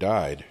you have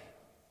died,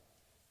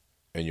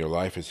 and your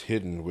life is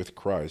hidden with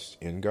Christ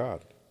in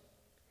God.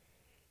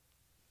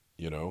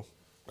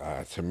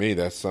 To me,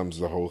 that sums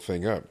the whole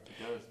thing up.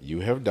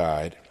 You have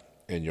died,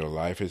 and your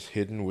life is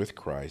hidden with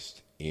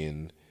Christ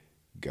in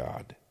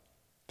God.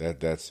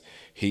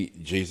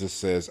 Jesus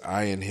says,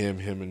 I and him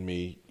and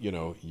me,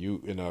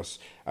 you and us.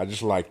 I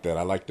just like that.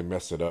 I like to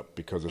mess it up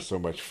because it's so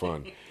much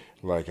fun.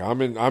 Like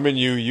I'm in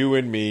you, you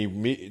and me,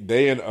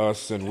 they and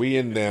us, and we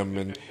and them,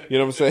 and you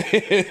know what I'm saying?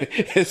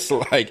 It's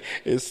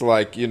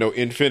like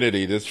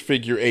infinity, this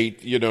figure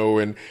 8, and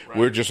right.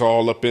 We're just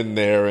all up in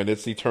there, and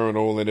it's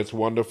eternal, and it's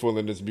wonderful,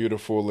 and it's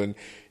beautiful, and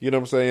you know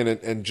what I'm saying?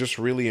 And just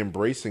really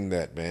embracing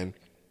that, man.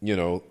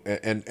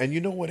 And you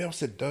know what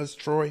else it does,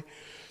 Troy?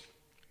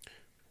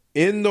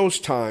 In those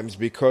times,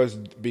 because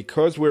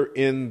we're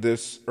in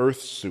this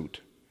earth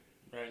suit,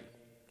 right.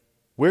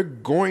 We're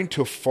going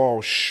to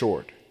fall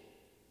short.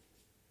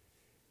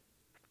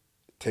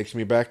 Takes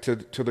me back to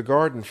the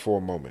garden for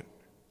a moment.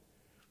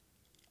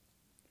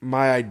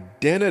 My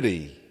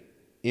identity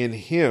in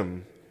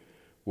him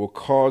will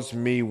cause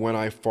me, when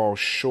I fall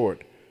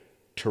short,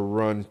 to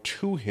run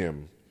to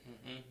him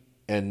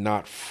and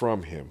not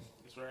from him.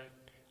 That's right.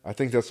 I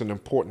think that's an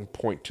important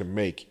point to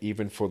make,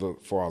 even for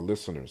our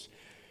listeners.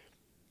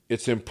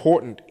 It's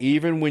important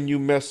even when you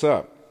mess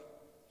up.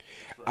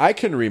 Right. I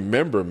can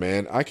remember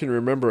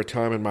a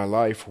time in my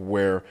life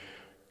where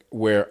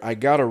I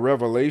got a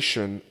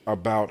revelation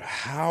about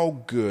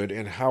how good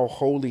and how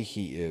holy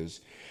he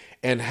is,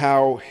 and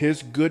how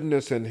his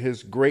goodness and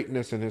his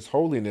greatness and his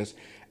holiness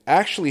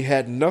actually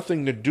had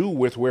nothing to do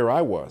with where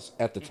I was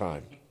at the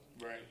time.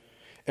 Right.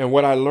 And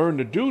what I learned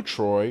to do,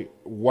 Troy,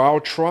 while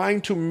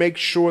trying to make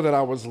sure that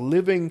I was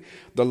living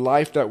the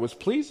life that was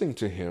pleasing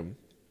to him,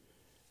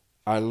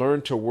 I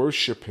learned to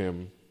worship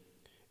him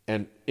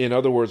and, in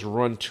other words,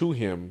 run to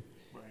him,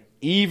 right.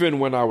 Even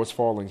when I was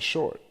falling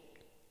short.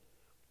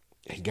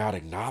 And God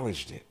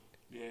acknowledged it.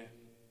 Yeah.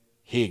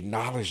 He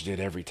acknowledged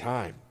it every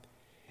time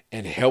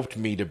and helped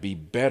me to be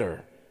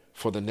better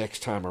for the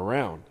next time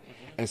around.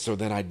 Mm-hmm. And so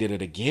then I did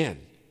it again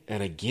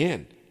and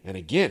again and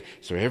again.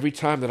 So every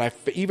time that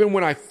even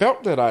when I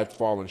felt that I'd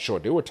fallen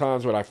short, there were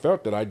times when I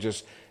felt that I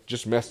just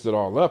messed it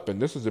all up.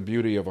 And this is the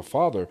beauty of a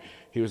father.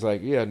 He was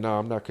like, yeah, no,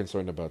 I'm not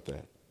concerned about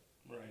that.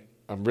 Right.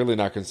 I'm really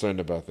not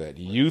concerned about that. Right.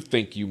 You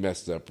think you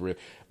messed up,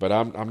 but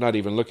I'm not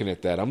even looking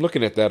at that. I'm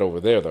looking at that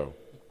over there, though.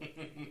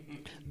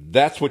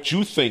 That's what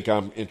you think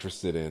I'm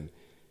interested in.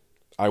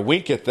 I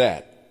wink at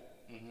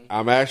that. Mm-hmm.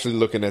 I'm actually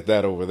looking at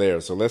that over there.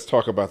 So let's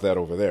talk about that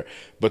over there.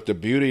 But the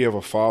beauty of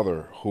a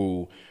father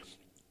who,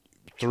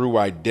 through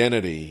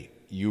identity,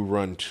 you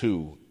run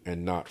to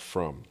and not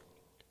from.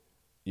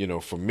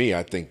 For me,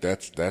 I think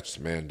that's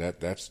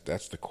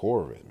the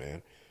core of it,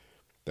 man.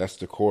 That's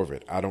the core of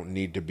it. I don't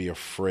need to be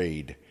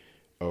afraid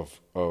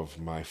of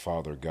my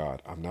Father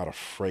God. I'm not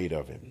afraid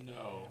of him.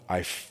 No.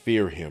 I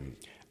fear him.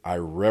 I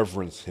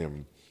reverence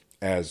him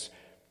as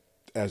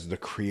as the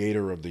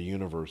creator of the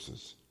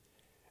universes,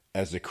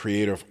 as the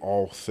creator of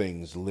all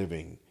things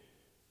living,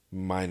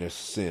 minus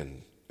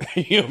sin.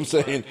 You know what I'm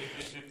saying?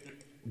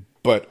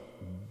 But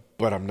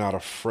I'm not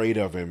afraid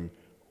of him.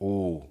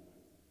 Oh,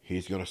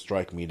 he's going to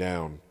strike me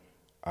down.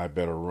 I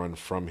better run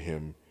from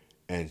him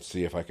and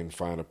see if I can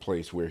find a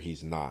place where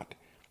he's not,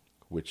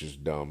 which is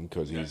dumb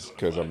because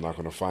I'm not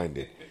going to find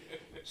it.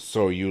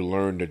 So you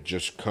learn to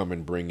just come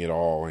and bring it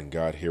all, and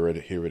God, here it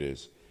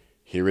is.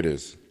 Here it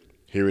is.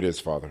 Here it is,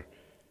 Father.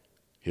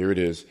 Here it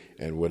is.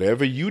 And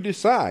whatever you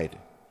decide,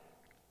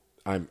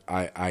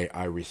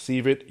 I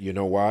receive it. You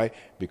know why?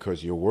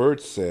 Because your word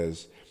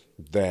says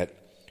that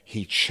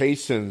he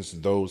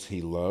chastens those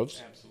he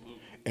loves.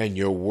 Absolutely. And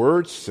your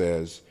word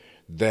says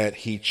that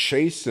he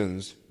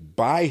chastens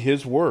by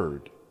his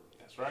word.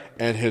 That's right.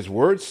 And his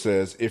word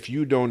says if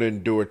you don't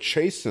endure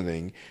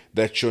chastening,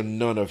 that you're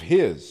none of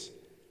his.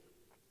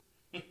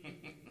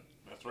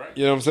 That's right.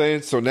 You know what I'm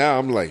saying? So now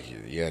I'm like,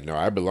 yeah, no,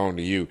 I belong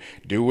to you.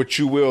 Do what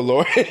you will,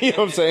 Lord. You know what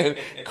I'm saying?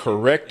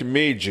 Correct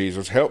me,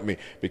 Jesus. Help me,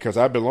 because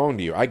I belong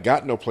to you. I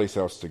got no place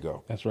else to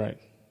go. That's right.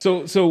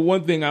 So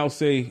one thing I'll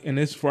say, and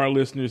this is for our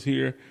listeners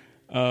here,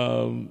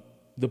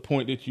 the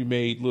point that you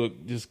made,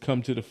 look, just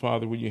come to the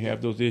Father when you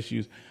have those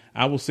issues.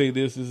 I will say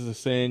this is a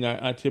saying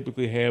I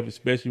typically have,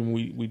 especially when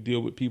we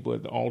deal with people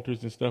at the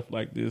altars and stuff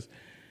like this,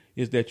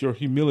 is that your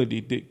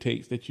humility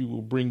dictates that you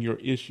will bring your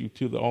issue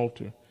to the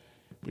altar.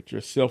 But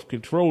your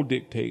self-control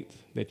dictates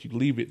that you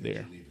leave it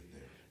there.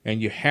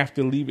 And you have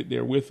to leave it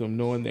there with him,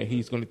 knowing that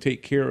he's going to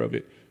take care of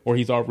it, or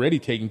he's already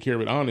taking care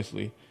of it,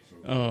 honestly.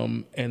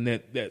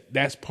 And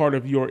that's part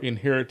of your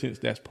inheritance.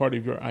 That's part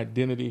of your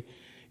identity,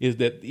 is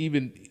that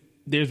even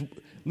there's,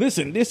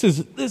 listen, this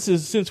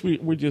is since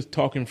we're just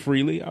talking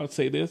freely, I would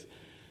say this.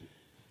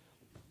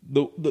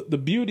 The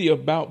beauty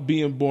about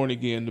being born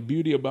again, the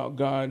beauty about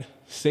God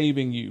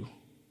saving you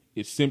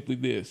is simply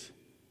this.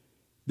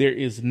 There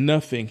is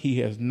nothing he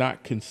has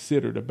not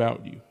considered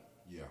about you.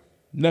 Yeah.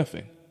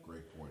 Nothing.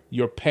 Great point.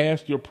 Your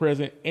past, your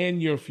present,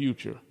 and your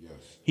future. Yes.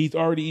 He's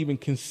already even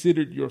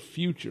considered your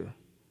future,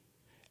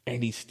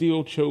 and he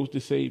still chose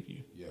to save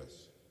you.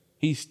 Yes.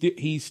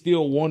 He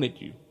still wanted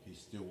you. He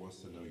still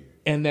wants to know you.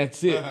 And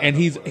that's it. And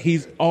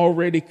he's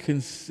already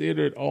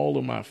considered all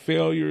of my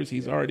failures.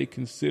 He's already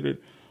considered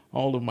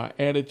all of my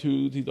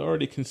attitudes. He's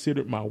already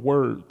considered my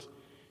words.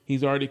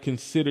 He's already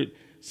considered.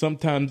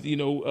 Sometimes,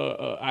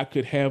 I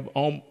could have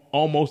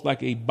almost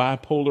like a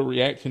bipolar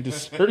reaction to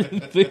certain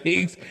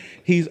things.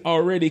 He's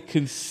already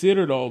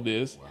considered all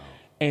this, wow.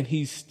 And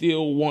he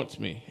still wants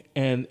me.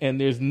 And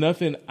there's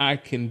nothing I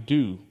can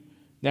do.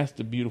 That's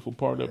the beautiful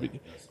part of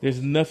it. There's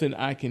awesome. Nothing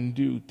I can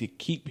do to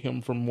keep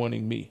him from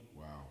wanting me.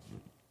 Wow.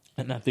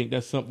 And I think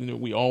that's something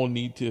that we all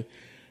need to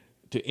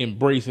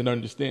embrace and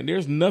understand.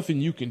 There's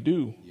nothing you can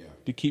do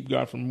to keep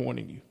God from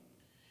wanting you.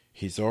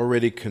 He's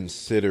already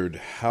considered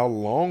how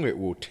long it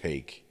will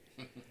take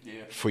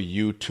for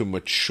you to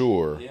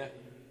mature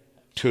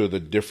to the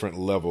different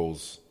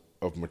levels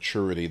of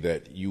maturity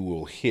that you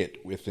will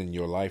hit within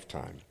your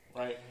lifetime.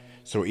 Right.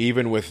 So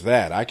even with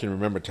that, I can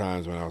remember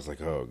times when I was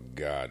like, oh,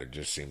 God, it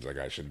just seems like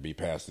I should be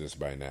past this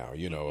by now.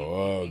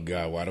 Oh,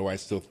 God, why do I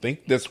still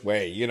think this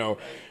way?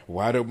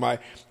 Why do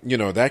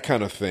that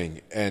kind of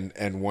thing.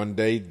 And one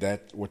day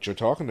that what you're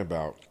talking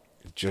about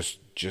just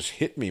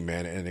hit me,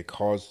 man, and it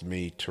caused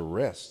me to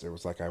rest. It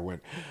was like I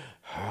went,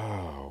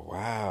 oh,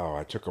 wow,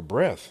 I took a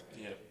breath.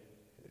 Yeah.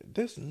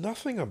 There's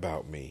nothing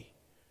about me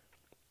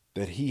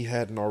that he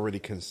hadn't already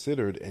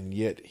considered, and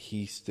yet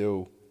he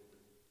still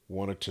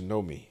wanted to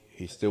know me.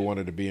 He still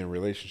wanted to be in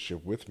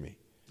relationship with me.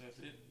 That's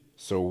it.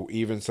 So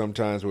even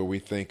sometimes where we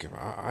think,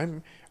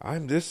 I'm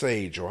this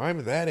age or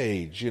I'm that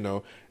age,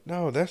 no,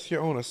 that's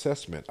your own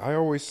assessment. I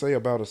always say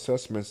about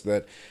assessments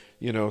that,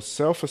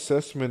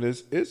 self-assessment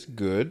is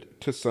good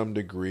to some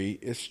degree.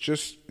 It's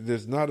just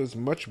there's not as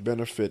much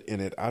benefit in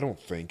it, I don't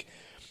think,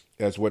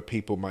 as what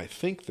people might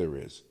think there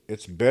is.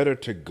 It's better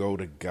to go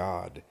to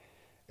God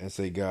and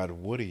say, God,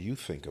 what do you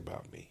think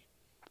about me?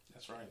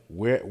 That's right.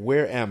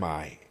 Where am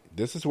I?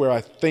 This is where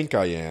I think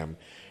I am.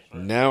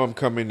 Right. Now I'm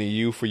coming to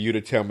you for you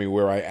to tell me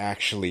where I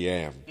actually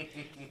am.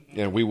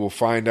 And we will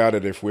find out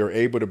that if we're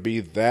able to be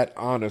that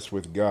honest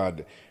with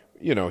God,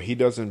 he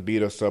doesn't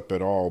beat us up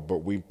at all, but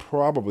we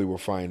probably will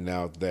find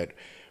out that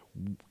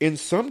in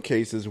some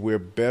cases we're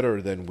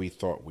better than we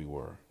thought we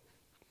were.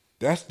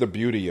 That's the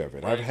beauty of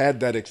it. Right. I've had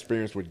that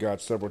experience with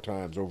God several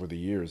times over the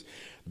years,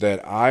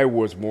 that I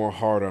was more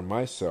hard on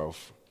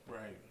myself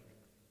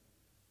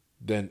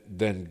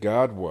than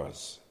God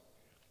was.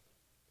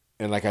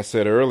 And like I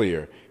said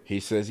earlier,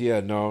 he says, yeah,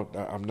 no,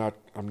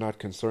 I'm not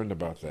concerned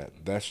about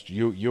that. That's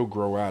you'll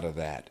grow out of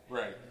that.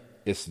 Right.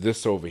 It's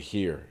this over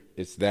here.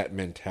 It's that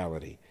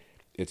mentality.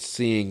 It's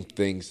seeing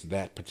things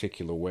that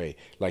particular way.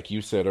 Like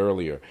you said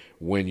earlier,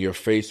 when you're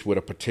faced with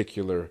a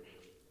particular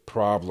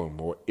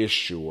problem or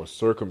issue or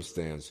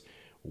circumstance,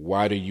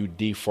 why do you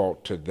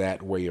default to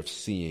that way of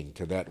seeing,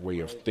 to that way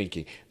of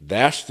thinking?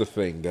 That's the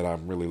thing that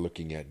I'm really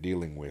looking at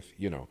dealing with,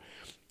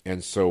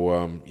 And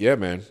so,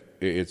 man,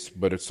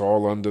 it's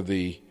all under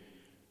the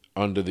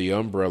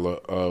umbrella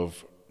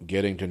of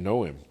getting to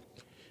know him.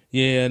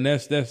 Yeah, and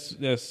that's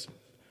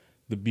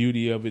the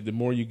beauty of it. The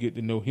more you get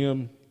to know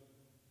him,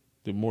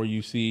 the more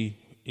you see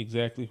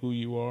exactly who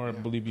you are. I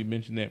believe you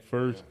mentioned that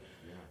first.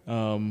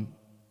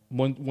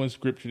 One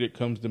scripture that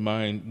comes to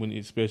mind,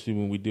 especially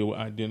when we deal with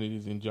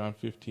identities, in John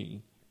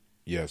 15.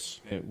 Yes.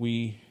 That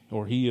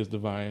he is the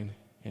vine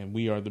and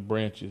we are the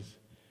branches.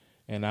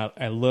 And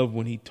I love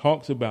when he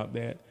talks about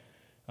that.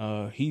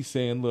 He's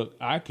saying, look,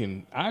 I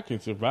can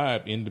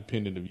survive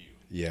independent of you.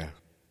 Yeah.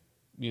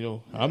 You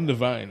know, I'm the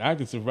vine. I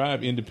can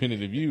survive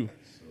independent of you.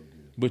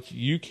 But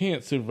you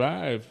can't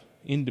survive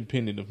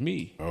independent of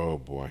me. Oh,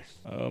 boy.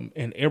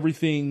 And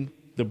everything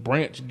the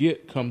branch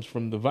comes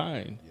from the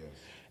vine. Yes.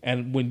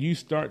 And when you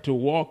start to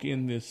walk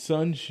in this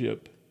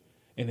sonship,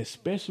 and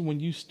especially when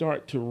you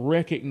start to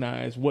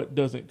recognize what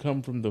doesn't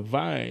come from the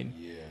vine,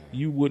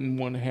 you wouldn't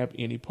want to have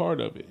any part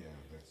of it.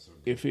 That's so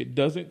good. If it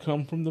doesn't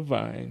come from the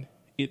vine,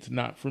 it's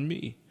not for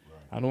me.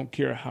 Right. I don't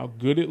care how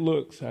good it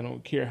looks. I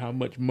don't care how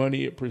much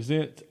money it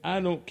presents. I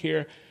don't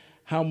care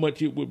how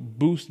much it would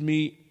boost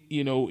me,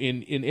 you know,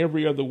 in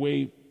every other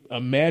way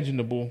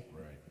imaginable.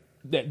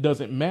 Right. That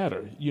doesn't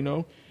matter, you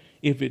know.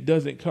 If it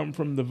doesn't come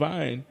from the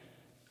vine,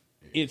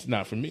 it's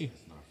not for me.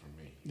 It's not for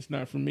me. It's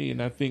not for me.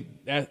 And I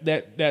think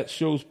that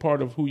shows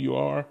part of who you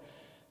are.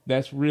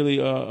 That's really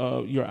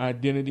your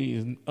identity,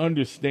 is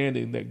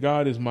understanding that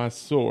God is my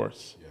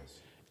source. Yes.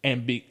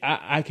 And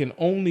I can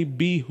only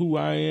be who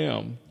I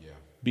am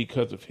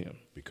because of him.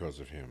 Because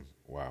of him.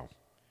 Wow.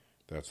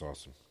 That's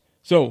awesome.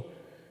 So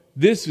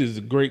this is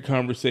a great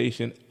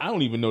conversation. I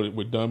don't even know that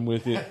we're done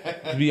with it,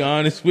 to be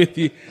honest with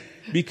you.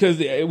 Because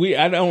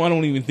I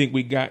don't even think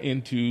we got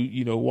into,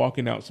 you know,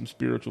 walking out some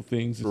spiritual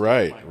things.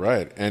 Right,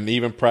 and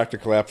even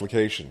practical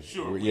application.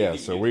 Sure. Yeah,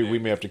 so we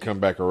may have to come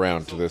back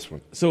around to this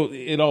one. So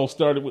it all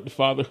started with the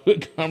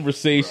fatherhood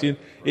conversation.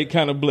 Right. It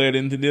kind of bled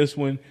into this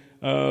one,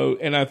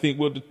 and I think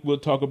we'll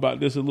talk about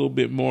this a little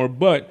bit more.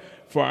 But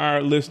for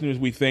our listeners,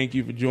 we thank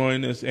you for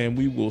joining us, and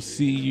we will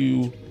see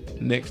you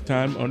next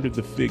time under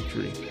the fig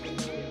tree.